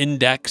power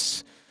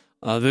index.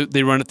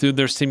 They run it through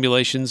their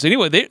simulations.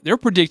 Anyway, they're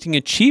predicting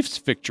a Chiefs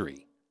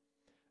victory.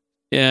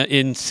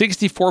 in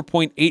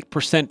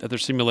 64.8% of their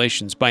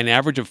simulations by an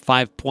average of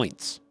 5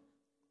 points.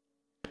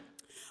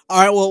 All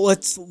right, well,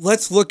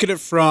 let's look at it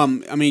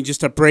from,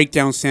 just a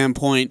breakdown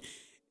standpoint.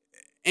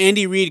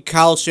 Andy Reid,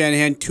 Kyle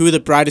Shanahan, two of the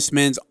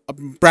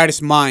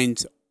brightest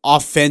minds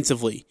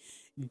offensively.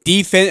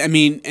 Defense,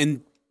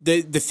 and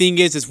the thing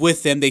is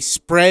with them, they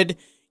spread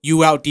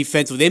you out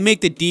defensively. They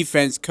make the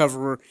defense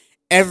cover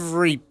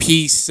every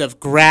piece of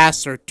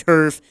grass or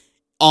turf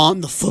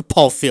on the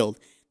football field.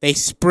 They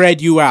spread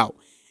you out.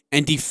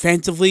 And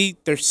defensively,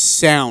 they're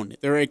sound.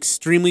 They're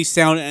extremely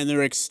sound, and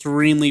they're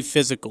extremely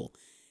physical.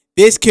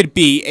 This could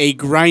be a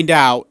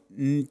grind-out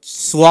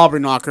slobber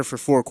knocker for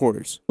 4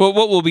 quarters. Well,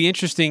 what will be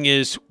interesting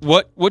is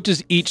what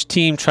does each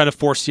team try to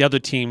force the other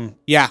team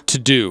to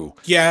do?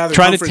 Yeah,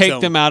 trying to take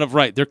them out of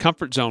their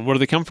comfort zone. What are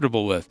they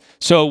comfortable with?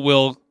 So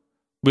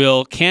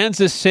will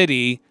Kansas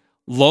City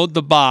load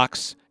the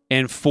box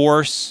and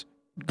force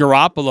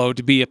Garoppolo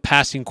to be a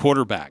passing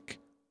quarterback?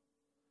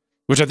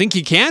 Which I think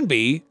he can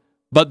be,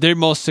 but they're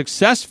most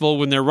successful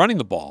when they're running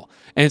the ball.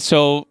 And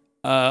so,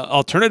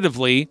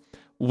 alternatively,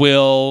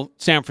 will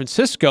San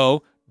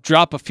Francisco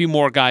drop a few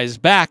more guys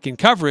back in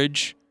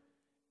coverage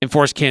and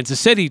force Kansas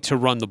City to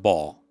run the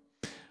ball?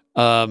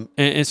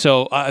 And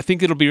so I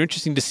think it'll be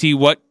interesting to see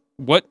what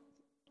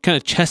kind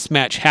of chess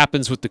match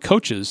happens with the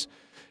coaches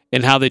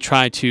and how they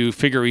try to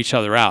figure each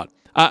other out.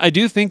 I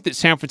do think that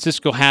San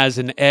Francisco has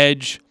an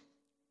edge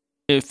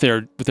with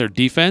their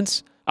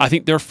defense. I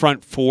think their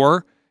front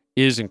four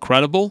is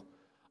incredible.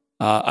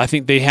 I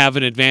think they have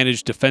an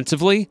advantage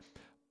defensively,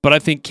 but I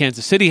think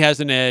Kansas City has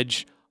an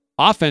edge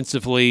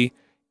offensively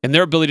and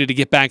their ability to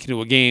get back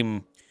into a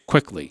game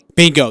quickly.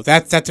 Bingo.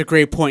 That's a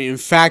great point. In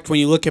fact, when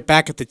you look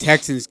back at the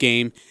Texans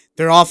game,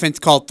 their offense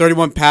called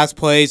 31 pass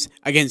plays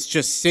against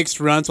just 6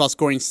 runs while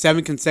scoring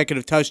 7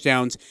 consecutive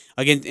touchdowns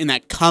again in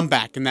that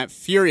comeback, in that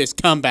furious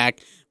comeback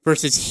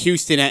versus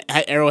Houston at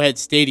Arrowhead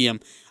Stadium.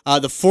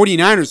 The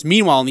 49ers,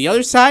 meanwhile, on the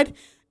other side,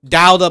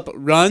 dialed up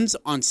runs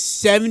on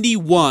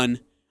 71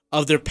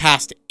 of their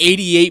past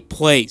 88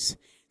 plays.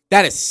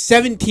 That is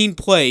 17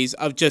 plays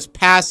of just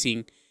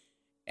passing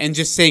and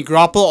just saying,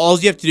 Garoppolo, all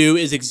you have to do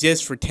is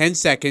exist for 10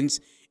 seconds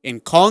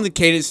and calling the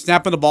cadence,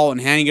 snapping the ball,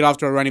 and handing it off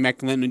to a running back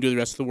and letting him do the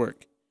rest of the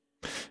work.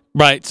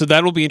 Right, so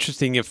that'll be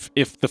interesting if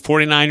the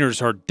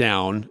 49ers are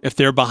down, if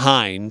they're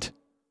behind,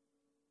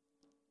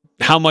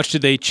 how much do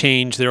they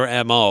change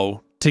their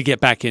MO to get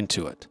back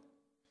into it?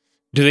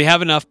 Do they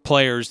have enough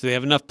players? Do they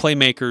have enough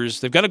playmakers?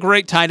 They've got a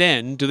great tight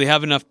end. Do they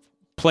have enough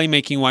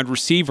playmaking wide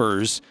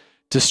receivers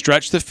to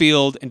stretch the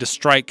field and to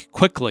strike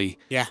quickly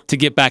to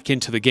get back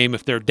into the game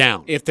if they're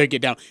down? If they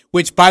get down.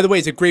 Which, by the way,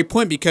 is a great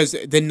point because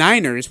the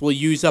Niners will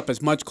use up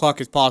as much clock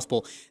as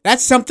possible.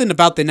 That's something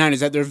about the Niners,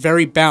 that they're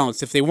very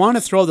balanced. If they want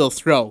to throw, they'll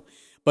throw.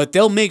 But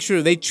they'll make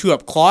sure they chew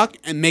up clock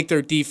and make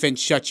their defense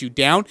shut you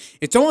down.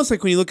 It's almost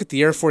like when you look at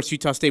the Air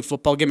Force-Utah State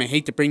football game. I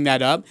hate to bring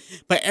that up.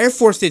 But Air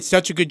Force did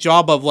such a good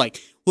job of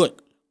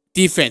look,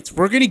 defense,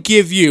 we're going to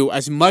give you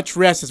as much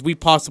rest as we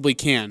possibly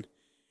can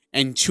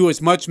and chew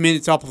as much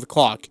minutes off of the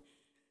clock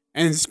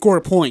and score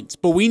points.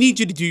 But we need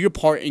you to do your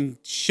part in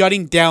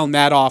shutting down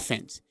that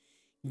offense,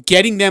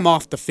 getting them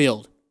off the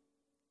field.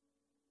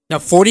 Now,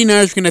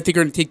 49ers are going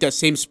to take that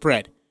same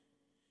spread,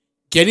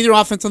 getting their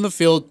offense on the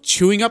field,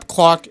 chewing up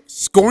clock,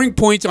 scoring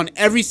points on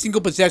every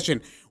single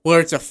possession, whether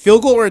it's a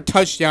field goal or a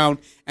touchdown,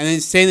 and then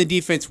saying to the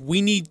defense,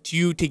 we need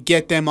you to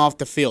get them off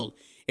the field.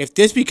 If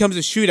this becomes a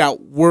shootout,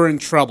 we're in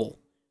trouble.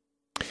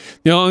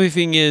 The only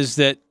thing is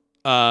that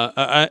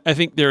I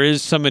think there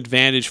is some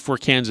advantage for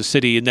Kansas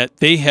City in that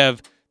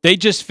they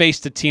just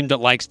faced a team that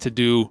likes to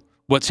do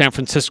what San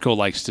Francisco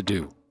likes to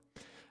do.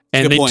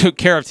 And they took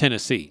care of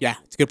Tennessee. Yeah,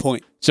 it's a good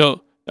point.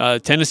 So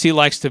Tennessee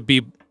likes to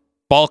be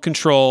ball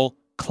control,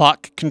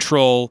 clock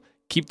control,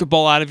 keep the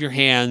ball out of your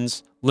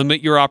hands,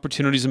 limit your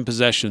opportunities and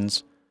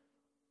possessions.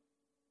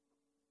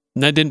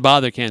 And that didn't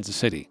bother Kansas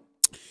City.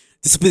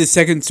 This will be the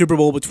second Super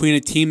Bowl between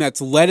a team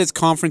that's led its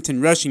conference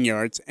in rushing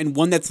yards and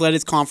one that's led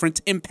its conference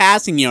in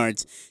passing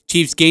yards.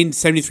 Chiefs gained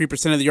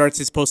 73% of the yards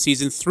this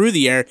postseason through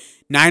the air.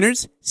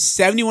 Niners,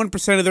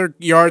 71% of their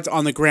yards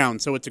on the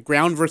ground. So it's a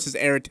ground versus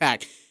air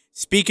attack.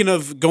 Speaking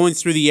of going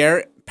through the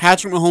air,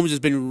 Patrick Mahomes has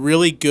been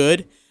really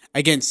good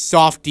against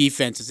soft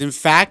defenses. In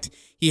fact,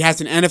 he has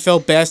an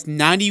NFL best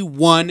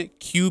 91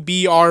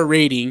 QBR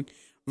rating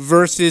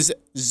versus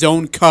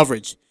zone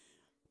coverage.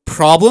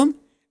 Problem?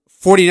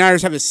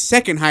 49ers have the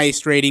second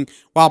highest rating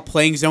while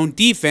playing zone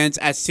defense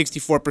at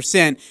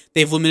 64%.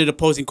 They've limited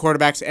opposing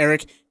quarterbacks,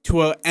 Eric,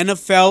 to an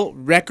NFL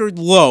record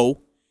low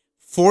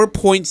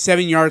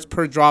 4.7 yards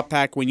per drop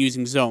back when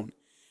using zone.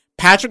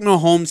 Patrick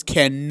Mahomes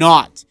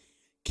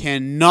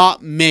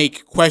cannot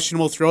make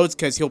questionable throws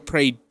because he'll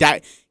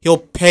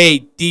pay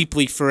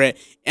deeply for it.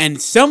 And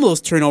some of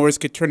those turnovers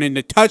could turn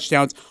into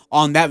touchdowns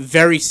on that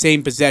very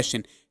same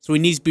possession. So he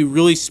needs to be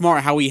really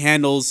smart how he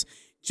handles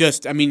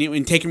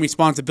in taking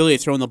responsibility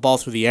of throwing the ball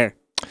through the air.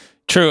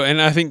 True, and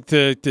I think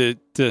the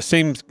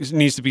same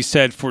needs to be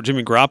said for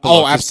Jimmy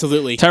Garoppolo. Oh,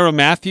 absolutely. Tyrann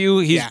Mathieu,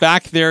 he's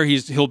back there.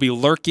 He'll be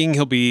lurking.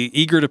 He'll be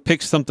eager to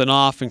pick something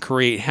off and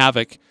create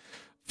havoc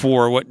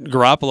for what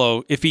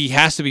Garoppolo, if he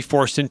has to be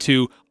forced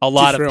into a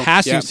lot of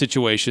passing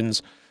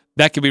situations,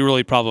 that could be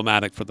really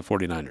problematic for the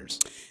 49ers.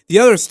 The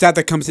other stat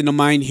that comes into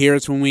mind here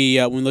is when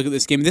we look at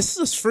this game, this is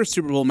his first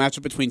Super Bowl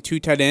matchup between two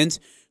tight ends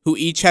who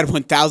each had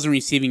 1,000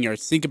 receiving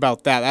yards. Think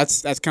about that.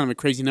 That's kind of a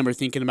crazy number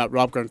thinking about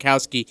Rob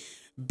Gronkowski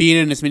being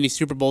in as many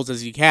Super Bowls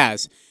as he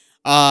has.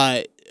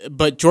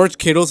 But George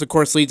Kittle, of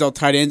course, leads all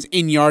tight ends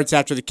in yards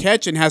after the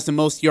catch and has the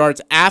most yards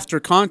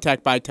after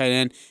contact by a tight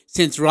end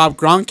since Rob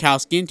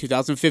Gronkowski in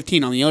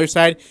 2015. On the other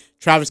side,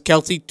 Travis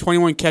Kelce,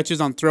 21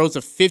 catches on throws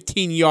of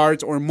 15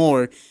 yards or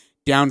more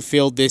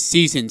downfield this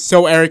season.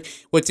 So, Eric,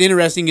 what's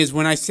interesting is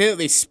when I say that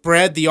they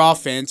spread the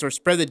offense or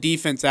spread the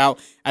defense out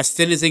as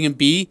thin as they can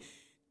be,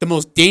 the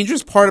most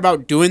dangerous part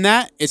about doing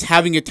that is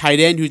having a tight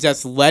end who's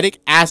athletic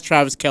as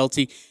Travis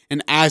Kelce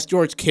and as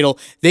George Kittle.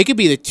 They could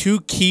be the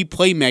two key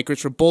playmakers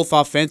for both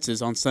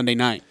offenses on Sunday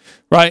night.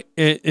 Right.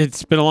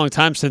 It's been a long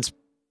time since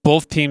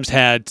both teams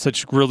had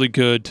such really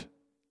good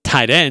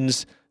tight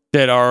ends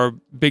that are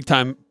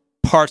big-time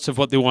parts of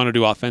what they want to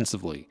do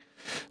offensively.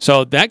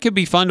 So that could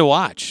be fun to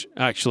watch,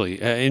 actually.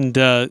 And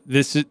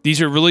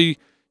these are really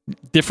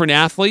different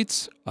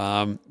athletes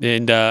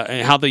and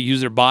how they use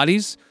their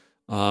bodies.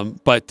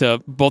 But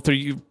both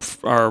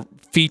are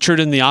featured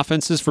in the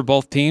offenses for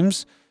both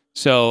teams.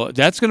 So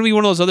that's going to be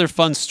one of those other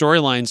fun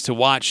storylines to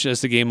watch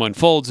as the game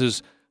unfolds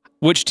is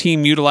which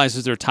team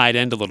utilizes their tight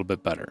end a little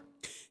bit better.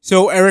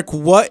 So, Eric,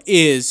 what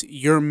is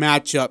your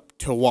matchup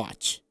to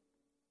watch?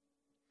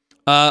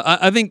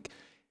 I think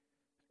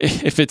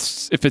if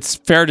it's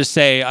fair to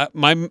say,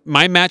 my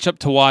matchup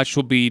to watch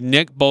will be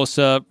Nick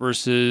Bosa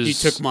versus... You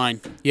took mine.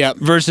 Yep.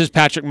 Versus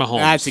Patrick Mahomes.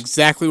 That's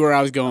exactly where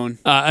I was going.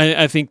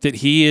 I think that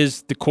he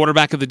is the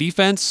quarterback of the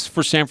defense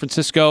for San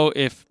Francisco,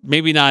 if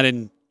maybe not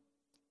in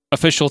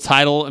official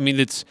title. I mean,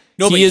 he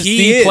is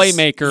the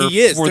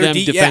playmaker for them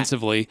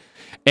defensively.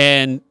 Yeah.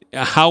 And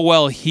how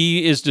well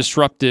he is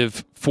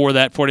disruptive for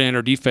that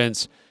 49er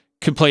defense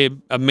could play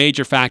a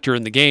major factor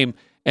in the game.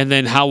 And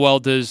then how well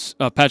does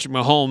Patrick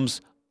Mahomes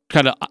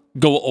kind of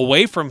go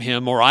away from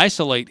him or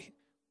isolate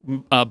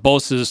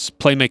Bosa's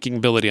playmaking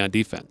ability on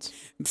defense?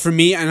 For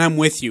me, and I'm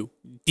with you,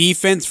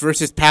 defense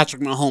versus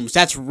Patrick Mahomes.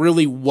 That's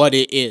really what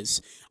it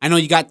is. I know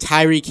you got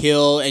Tyreek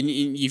Hill and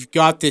you've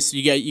got this.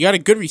 You got a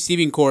good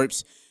receiving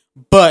corps,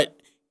 but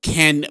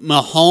can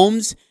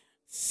Mahomes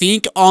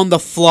think on the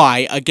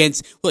fly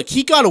against? Look,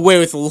 he got away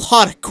with a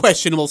lot of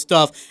questionable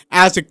stuff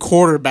as a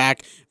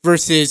quarterback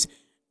versus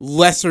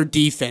lesser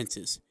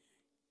defenses.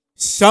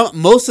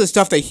 Most of the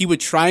stuff that he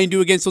would try and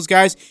do against those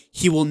guys,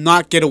 he will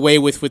not get away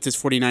with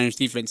this 49ers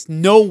defense.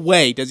 No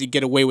way does he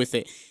get away with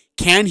it.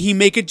 Can he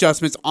make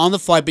adjustments on the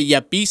fly, but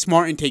yet be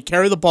smart and take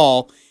care of the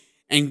ball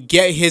and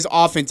get his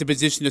offense in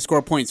position to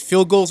score points,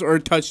 field goals or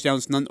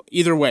touchdowns,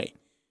 either way.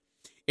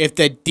 If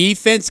the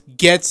defense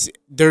gets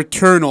their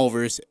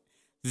turnovers,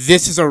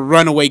 this is a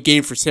runaway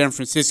game for San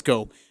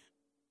Francisco.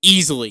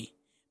 Easily.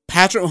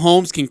 Patrick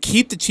Mahomes can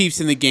keep the Chiefs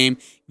in the game,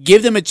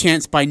 give them a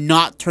chance by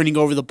not turning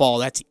over the ball.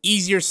 That's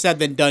easier said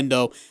than done,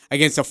 though,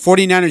 against the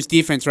 49ers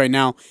defense right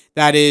now.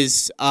 That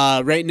is,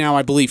 right now,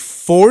 I believe,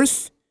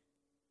 third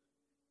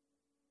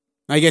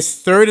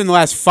in the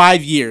last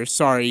 5 years,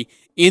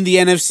 in the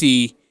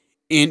NFC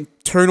in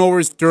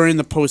turnovers during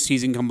the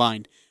postseason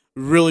combined.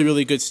 Really,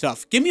 really good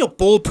stuff. Give me a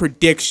bold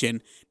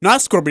prediction, not a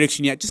score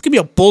prediction yet, just give me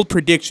a bold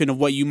prediction of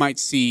what you might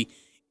see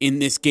in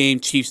this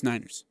game,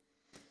 Chiefs-Niners.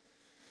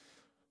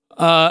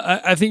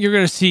 I think you're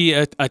going to see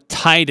a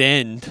tight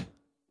end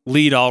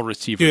lead all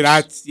receivers. Dude,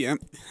 that's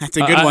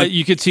a good one.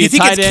 You could see. You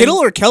think it's Kittle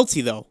or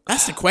Kelce though?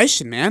 That's the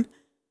question, man.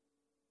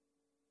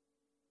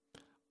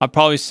 I'd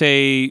probably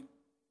say.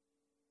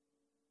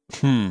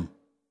 That's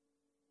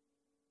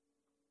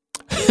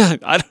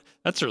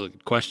a really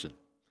good question.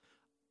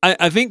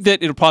 I think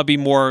that it'll probably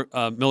be more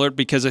Millard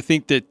because I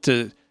think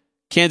that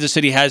Kansas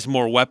City has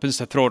more weapons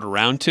to throw it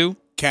around to.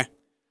 Okay.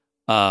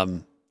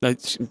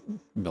 That's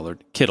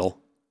Kittle.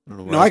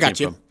 I got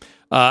you.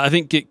 I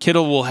think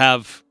Kittle will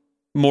have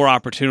more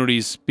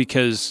opportunities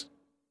because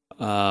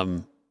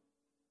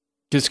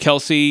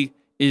Kelce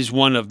is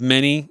one of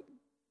many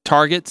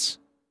targets.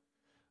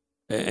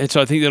 And so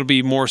I think it'll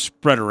be more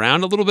spread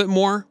around a little bit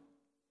more,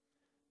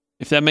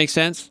 if that makes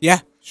sense.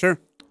 Yeah, sure.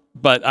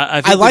 But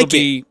I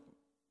think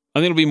I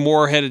think it'll be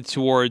more headed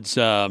towards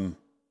the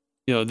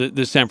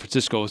San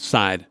Francisco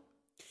side.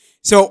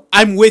 So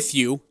I'm with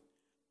you.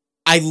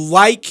 I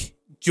like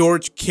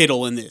George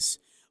Kittle in this.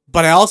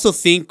 But I also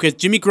think, because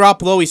Jimmy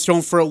Garoppolo, he's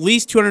thrown for at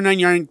least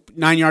 209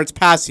 yards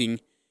passing.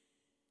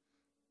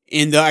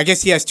 I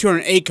guess he has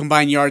 208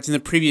 combined yards in the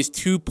previous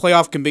two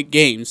playoff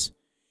games.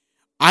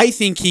 I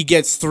think he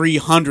gets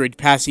 300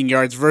 passing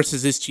yards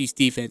versus this Chiefs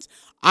defense.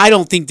 I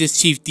don't think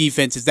this Chiefs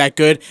defense is that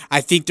good.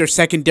 I think their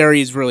secondary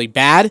is really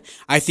bad.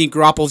 I think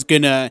Garoppolo's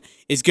gonna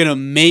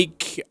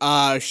make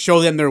show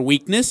them their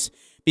weakness.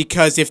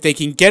 Because if they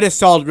can get a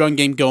solid run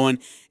game going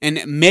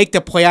and make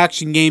the play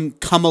action game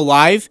come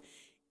alive,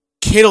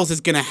 Kittle's is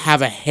going to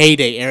have a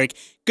heyday, Eric.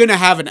 going to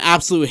have an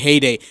absolute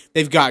heyday.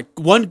 They've got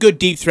one good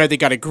deep threat. They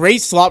got a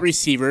great slot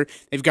receiver.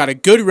 They've got a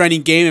good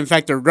running game. In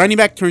fact, their running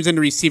back turns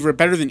into receiver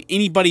better than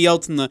anybody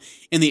else in the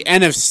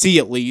NFC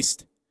at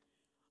least.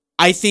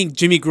 I think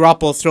Jimmy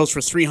Garoppolo throws for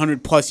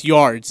 300+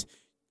 yards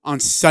on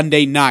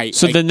Sunday night.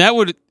 So then that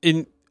would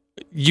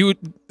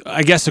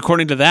I guess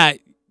according to that,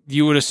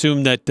 you would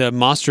assume that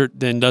Mostert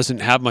then doesn't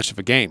have much of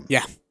a game.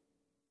 Yeah.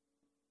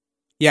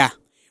 Yeah.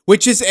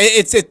 Which is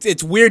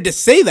it's weird to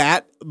say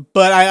that,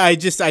 but I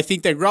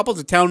think that Garoppolo's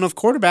a talented enough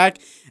quarterback.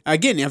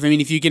 Again,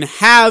 if you can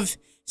have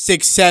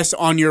success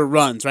on your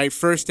runs, right?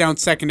 First down,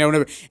 second down,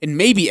 whatever. And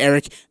maybe,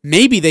 Eric,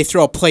 they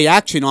throw a play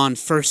action on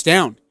first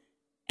down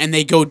and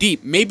they go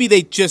deep. Maybe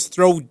they just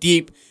throw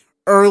deep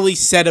early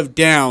set of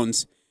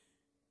downs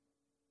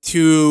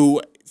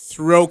to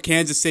throw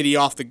Kansas City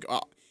off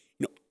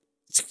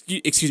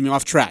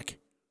off track.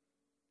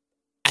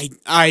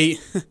 I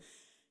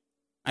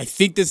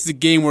think this is a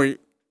game where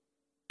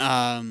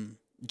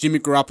Jimmy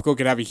Garoppolo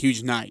could have a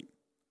huge night,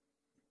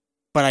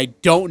 but I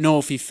don't know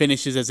if he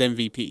finishes as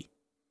MVP.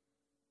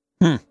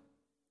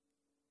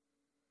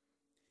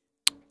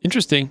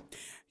 Interesting.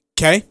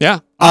 Okay. Yeah.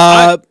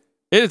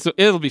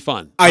 It'll be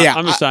fun. Yeah,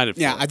 I'm excited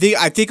for it. I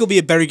think it'll be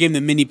a better game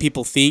than many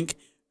people think.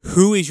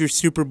 Who is your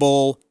Super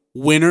Bowl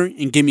winner?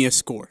 And give me a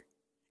score.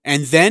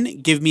 And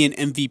then give me an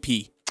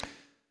MVP.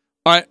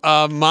 All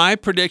right. My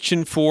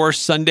prediction for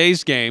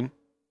Sunday's game,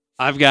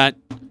 I've got.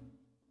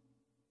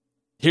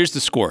 Here's the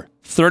score: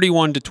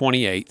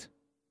 31-28.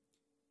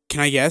 Can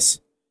I guess?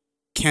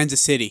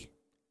 Kansas City.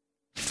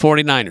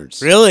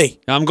 49ers. Really?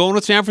 I'm going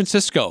with San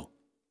Francisco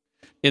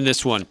in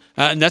this one,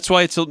 and that's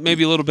why it's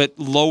maybe a little bit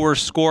lower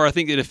score. I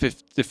think that if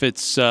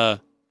it's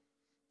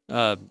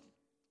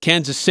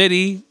Kansas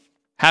City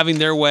having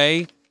their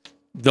way,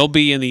 they'll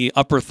be in the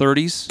upper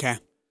 30s. Okay.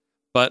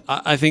 But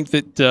I think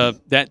that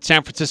that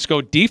San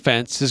Francisco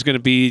defense is going to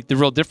be the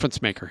real difference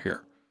maker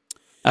here.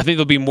 I think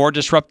they'll be more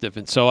disruptive,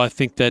 and so I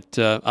think that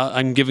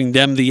I'm giving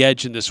them the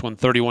edge in this one,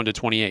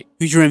 31-28.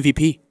 Who's your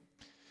MVP?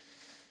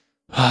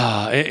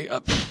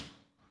 I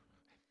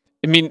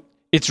mean,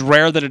 it's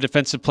rare that a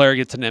defensive player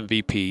gets an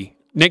MVP.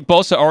 Nick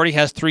Bosa already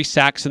has 3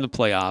 sacks in the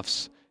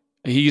playoffs.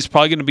 He's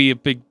probably going to be a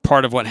big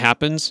part of what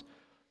happens,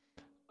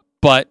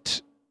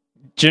 but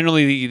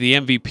generally the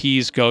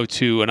MVPs go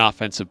to an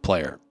offensive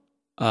player.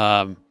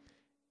 And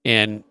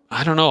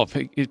I don't know if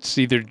it's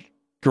either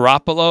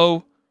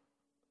Garoppolo,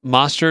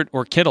 Mostert,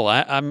 or Kittle.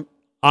 I'm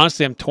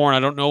torn. I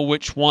don't know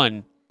which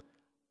one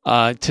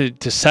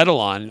to settle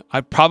on.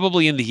 I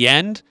probably in the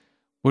end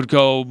would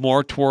go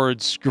more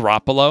towards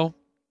Garoppolo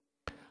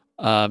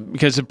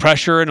because the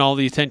pressure and all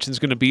the attention is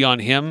going to be on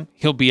him.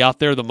 He'll be out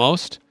there the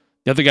most.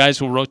 The other guys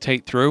will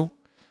rotate through.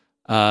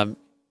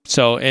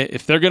 So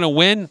if they're going to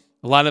win,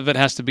 a lot of it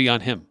has to be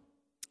on him.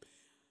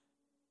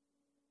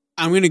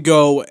 I'm going to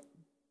go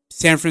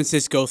San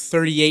Francisco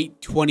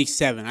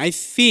 38-27. I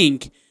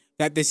think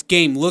that this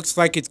game looks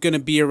like it's going to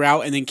be a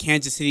rout, and then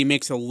Kansas City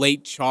makes a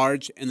late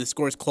charge, and the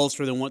score is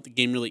closer than what the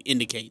game really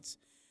indicates.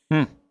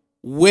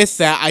 With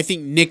that, I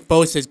think Nick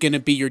Bosa is going to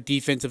be your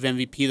defensive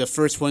MVP, the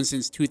first one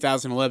since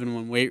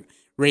 2011 when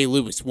Ray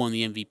Lewis won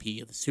the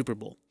MVP of the Super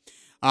Bowl.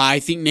 I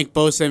think Nick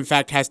Bosa, in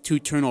fact, has 2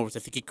 turnovers. I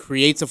think he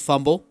creates a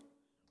fumble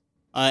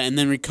and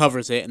then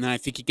recovers it, and then I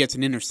think he gets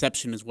an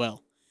interception as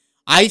well.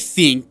 I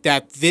think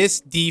that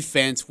this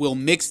defense will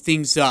mix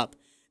things up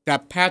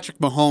that Patrick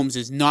Mahomes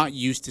is not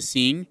used to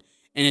seeing,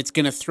 and it's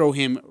going to throw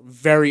him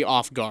very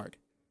off guard.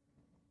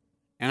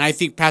 And I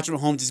think Patrick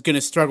Mahomes is going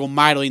to struggle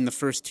mightily in the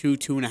first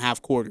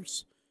 2.5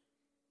 quarters.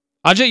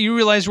 Ajay, you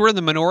realize we're in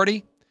the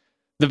minority?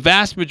 The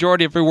vast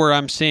majority everywhere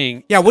I'm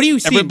seeing. Yeah, what do you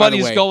see?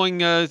 Everybody's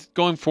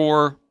going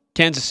for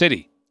Kansas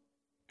City.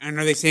 And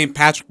are they saying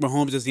Patrick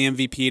Mahomes is the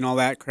MVP and all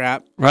that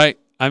crap? Right.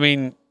 I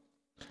mean,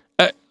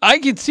 I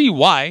can see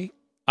why.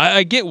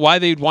 I get why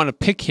they'd want to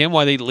pick him,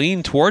 why they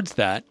lean towards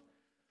that.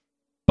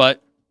 But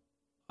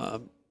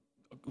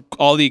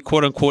all the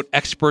quote-unquote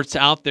experts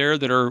out there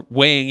that are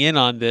weighing in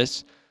on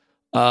this,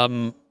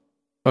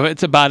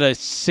 it's about a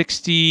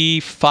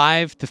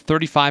 65 to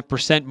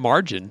 35%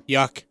 margin.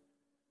 Yuck.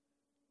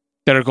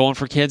 That are going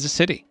for Kansas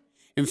City.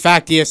 In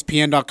fact,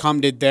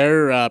 ESPN.com did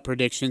their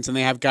predictions, and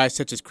they have guys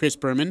such as Chris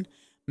Berman,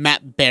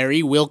 Matt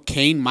Berry, Will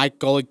Kane, Mike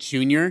Golick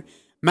Jr.,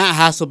 Matt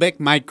Hasselbeck,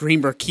 Mike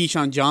Greenberg,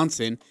 Keyshawn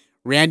Johnson,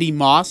 Randy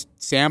Moss,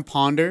 Sam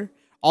Ponder,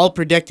 all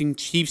predicting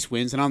Chiefs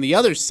wins. And on the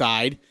other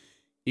side,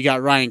 you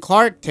got Ryan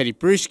Clark, Teddy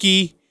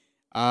Bruschi,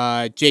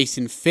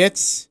 Jason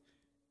Fitz,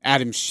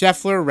 Adam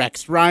Scheffler,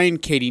 Rex Ryan,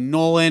 Katie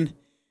Nolan.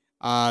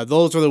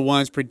 Those are the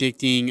ones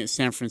predicting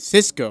San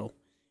Francisco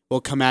will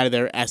come out of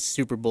there as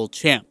Super Bowl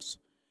champs.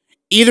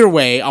 Either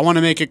way, I want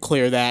to make it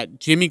clear that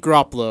Jimmy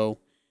Garoppolo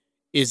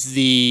is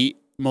the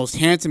most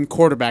handsome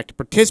quarterback to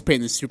participate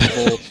in the Super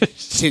Bowl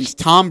since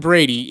Tom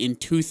Brady in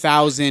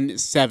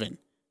 2007.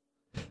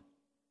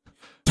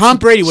 Tom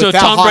Brady with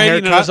that hot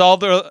haircut. Knows all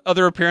the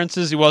other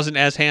appearances. He wasn't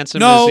as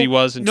handsome as he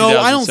was in 2007. No,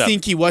 I don't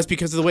think he was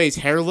because of the way his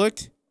hair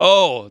looked.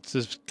 Oh, it's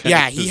his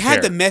he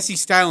had the messy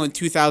style in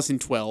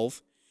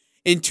 2012.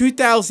 In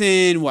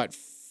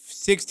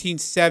 16,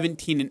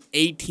 17, and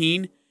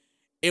 18,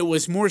 it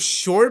was more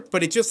short,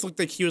 but it just looked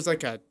like he was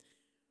like a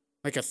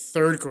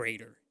third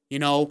grader. You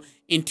know,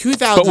 in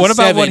 2007, But what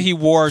about what he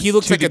wore he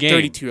looks to like the a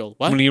game 32-year-old.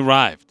 What? when he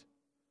arrived?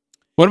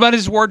 What about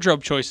his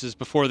wardrobe choices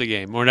before the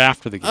game or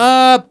after the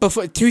game?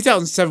 Before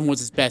 2007 was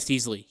his best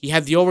easily. He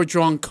had the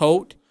overdrawn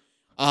coat,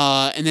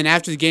 and then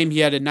after the game he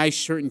had a nice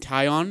shirt and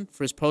tie on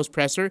for his post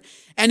presser.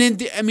 And in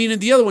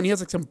the other one he has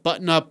like some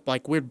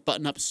weird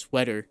button up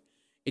sweater.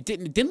 It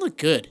didn't look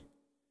good.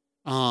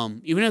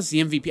 Even as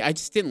the MVP, I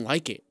just didn't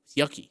like it. It's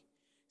yucky.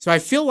 So I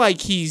feel like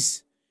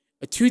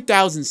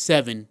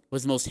 2007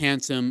 was the most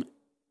handsome,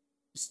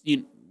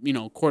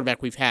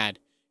 quarterback we've had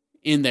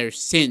in there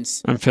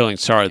since. I'm feeling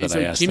sorry that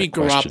I asked Jimmy that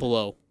question.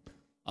 Garoppolo,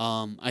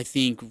 I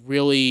think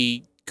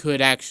really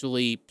could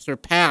actually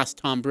surpass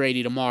Tom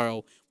Brady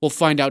tomorrow. We'll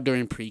find out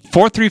during pregame.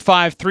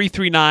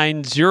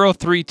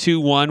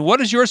 435-339-0321. What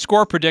is your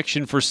score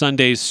prediction for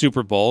Sunday's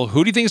Super Bowl?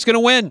 Who do you think is going to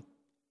win?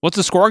 What's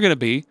the score going to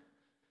be?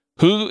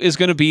 Who is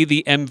going to be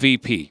the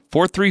MVP?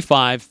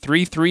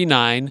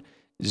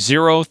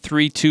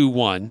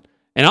 435-339-0321.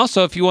 And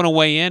also, if you want to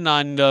weigh in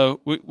on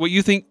what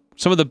you think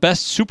some of the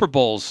best Super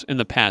Bowls in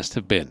the past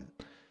have been,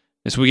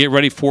 as we get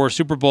ready for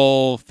Super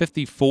Bowl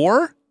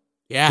 54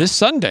 this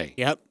Sunday.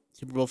 Yep,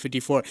 Super Bowl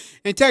 54.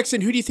 And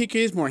Texan, who do you think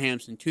is more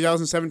handsome,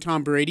 2007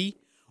 Tom Brady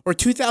or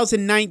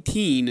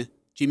 2019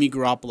 Jimmy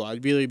Garoppolo?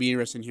 I'd really be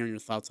interested in hearing your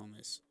thoughts on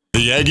this.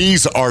 The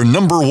Aggies are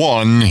number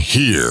one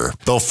here.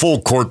 The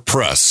Full Court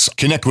Press.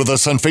 Connect with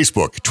us on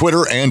Facebook,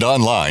 Twitter, and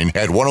online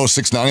at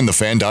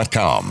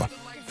 1069thefan.com.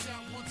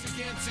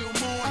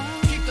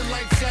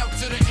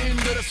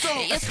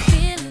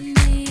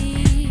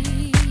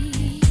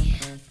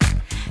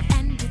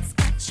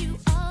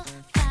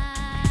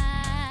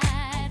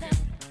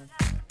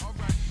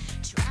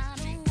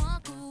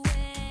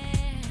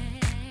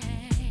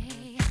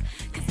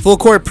 Full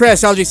Court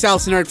Press, Ajay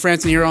Salvesen, Eric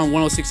Frandsen here on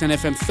 106.9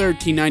 FM,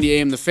 1390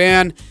 AM The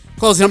Fan.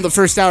 Closing up the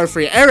first hour for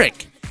you.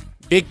 Eric,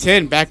 Big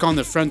Ten back on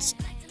the front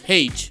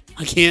page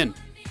again.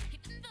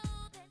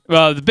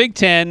 Well, the Big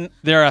Ten,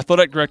 their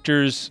athletic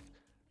directors,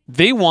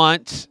 they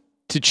want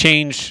to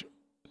change.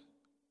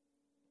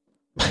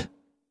 They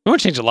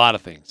want to change a lot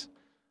of things.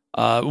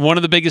 One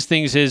of the biggest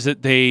things is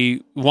that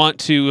they want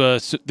to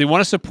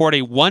support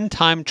a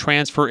one-time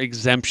transfer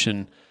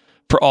exemption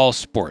for all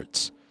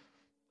sports.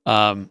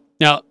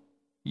 Now,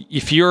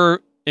 if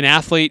you're an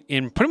athlete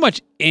in pretty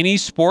much any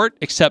sport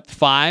except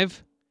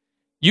 5,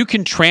 you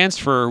can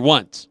transfer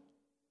once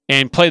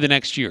and play the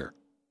next year.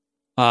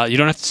 You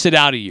don't have to sit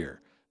out a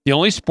year. The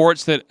only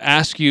sports that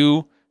ask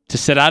you to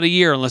sit out a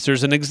year, unless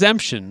there's an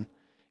exemption,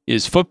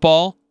 is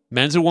football,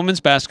 men's and women's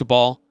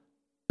basketball,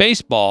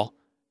 baseball,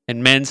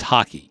 and men's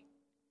hockey.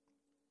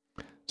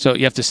 So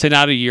you have to sit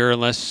out a year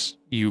unless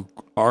you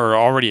are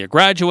already a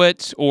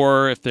graduate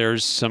or if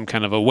there's some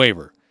kind of a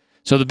waiver.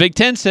 So the Big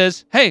Ten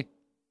says, hey,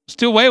 let's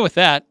do away with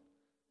that.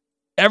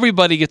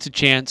 Everybody gets a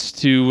chance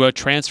to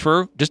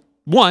transfer just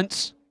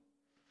once.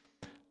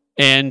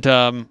 And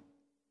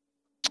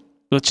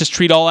let's just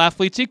treat all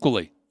athletes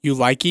equally. You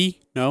likey?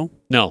 No?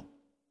 No.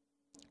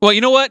 Well,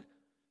 you know what?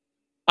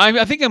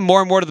 I think I'm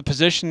more and more to the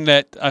position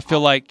that I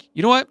feel like,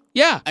 you know what?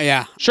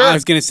 Yeah, sure. I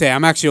was going to say,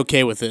 I'm actually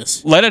okay with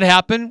this. Let it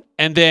happen,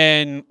 and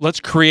then let's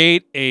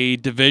create a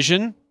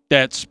division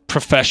that's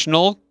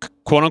professional,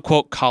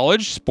 quote-unquote,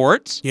 college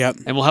sports. Yep.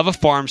 And we'll have a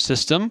farm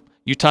system.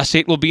 Utah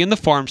State will be in the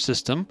farm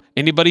system.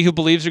 Anybody who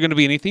believes they're going to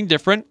be anything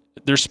different,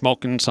 they're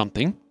smoking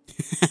something.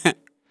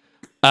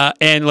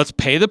 And let's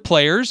pay the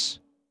players.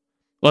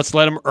 Let's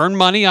let them earn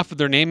money off of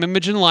their name,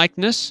 image, and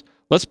likeness.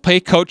 Let's pay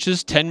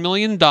coaches $10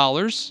 million.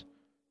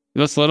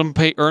 Let's let them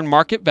earn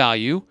market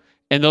value.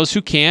 And those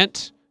who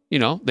can't,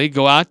 they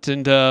go out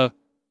and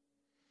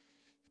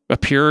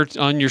appear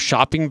on your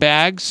shopping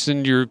bags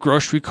and your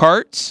grocery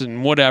carts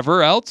and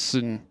whatever else.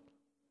 And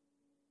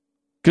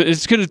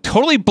it's going to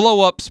totally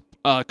blow up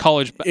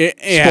college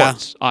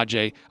sports,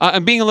 Ajay.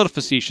 I'm being a little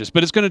facetious,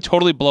 but it's going to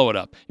totally blow it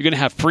up. You're going to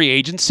have free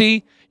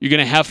agency. You're going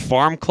to have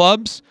farm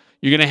clubs.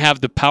 You're going to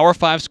have the Power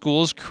 5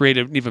 schools create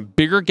an even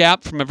bigger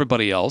gap from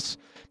everybody else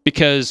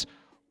because,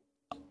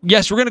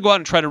 yes, we're going to go out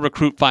and try to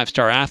recruit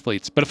 5-star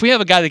athletes, but if we have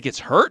a guy that gets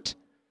hurt,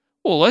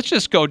 well, let's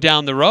just go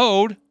down the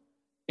road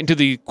into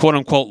the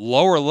quote-unquote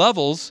lower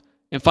levels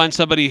and find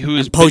somebody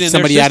who's been in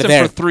their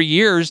system for 3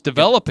 years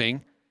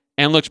developing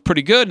and looks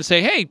pretty good and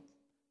say, hey,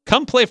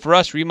 come play for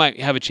us where you might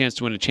have a chance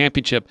to win a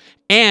championship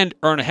and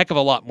earn a heck of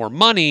a lot more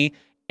money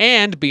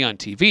and be on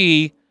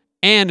TV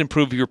and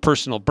improve your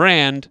personal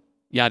brand,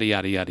 yada,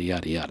 yada, yada,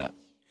 yada, yada.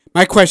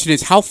 My question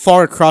is, how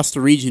far across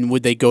the region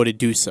would they go to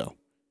do so?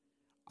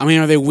 I mean,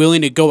 are they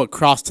willing to go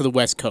across to the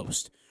West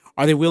Coast?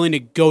 Are they willing to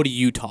go to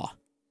Utah?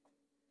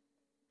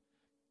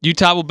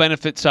 Utah will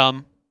benefit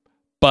some,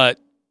 but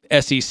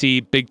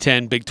SEC, Big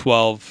 10, Big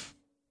 12,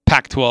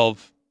 Pac-12,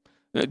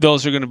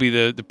 those are going to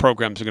be the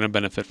programs that are going to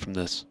benefit from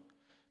this.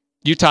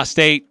 Utah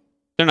State,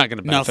 they're not going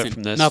to benefit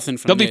from this. Nothing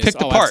from They'll this. Be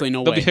picked apart.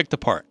 No They'll way. be picked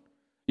apart.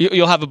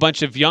 You'll have a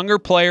bunch of younger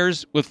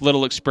players with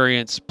little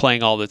experience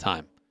playing all the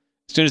time.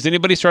 As soon as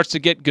anybody starts to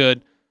get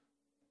good,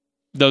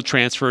 they'll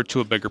transfer to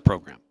a bigger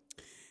program.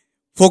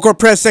 Full Court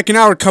Press, second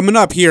hour coming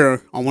up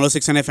here on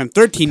 106.9 FM,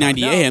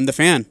 1390 AM, The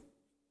Fan.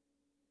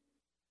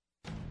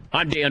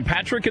 I'm Dan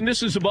Patrick, and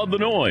this is Above the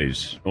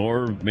Noise,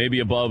 or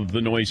maybe above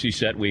the noisy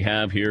set we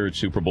have here at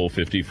Super Bowl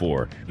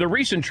 54. The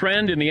recent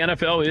trend in the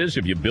NFL is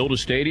if you build a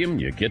stadium,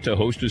 you get to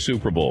host a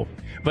Super Bowl.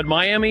 But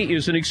Miami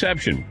is an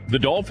exception. The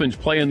Dolphins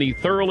play in the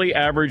thoroughly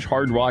average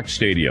Hard Rock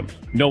Stadium.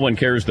 No one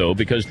cares, though,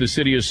 because the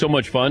city is so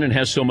much fun and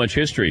has so much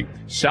history.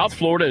 South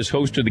Florida has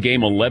hosted the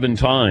game 11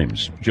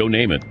 times. Joe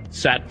Namath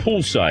sat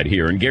poolside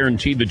here and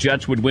guaranteed the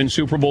Jets would win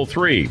Super Bowl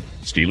III.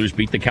 Steelers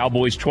beat the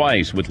Cowboys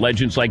twice, with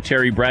legends like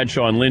Terry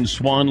Bradshaw and Lynn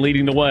Swann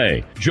leading the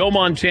way. Joe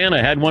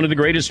Montana had one of the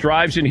greatest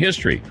drives in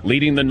history,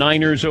 leading the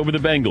Niners over the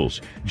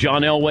Bengals.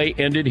 John Elway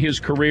ended his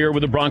career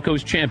with a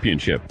Broncos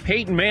championship.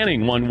 Peyton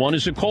Manning won one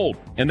as a Colt,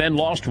 and then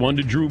lost one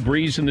to Drew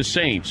Brees and the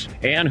Saints.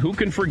 And who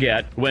can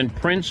forget when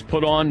Prince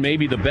put on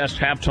maybe the best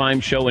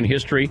halftime show in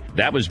history?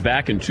 That was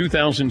back in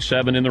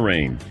 2007 in the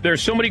rain. There are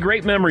so many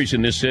great memories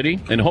in this city,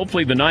 and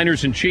hopefully the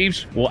Niners and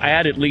Chiefs will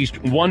add at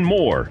least one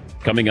more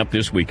coming up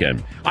this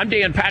weekend. I'm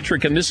Dan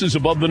Patrick, and this is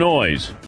Above the Noise.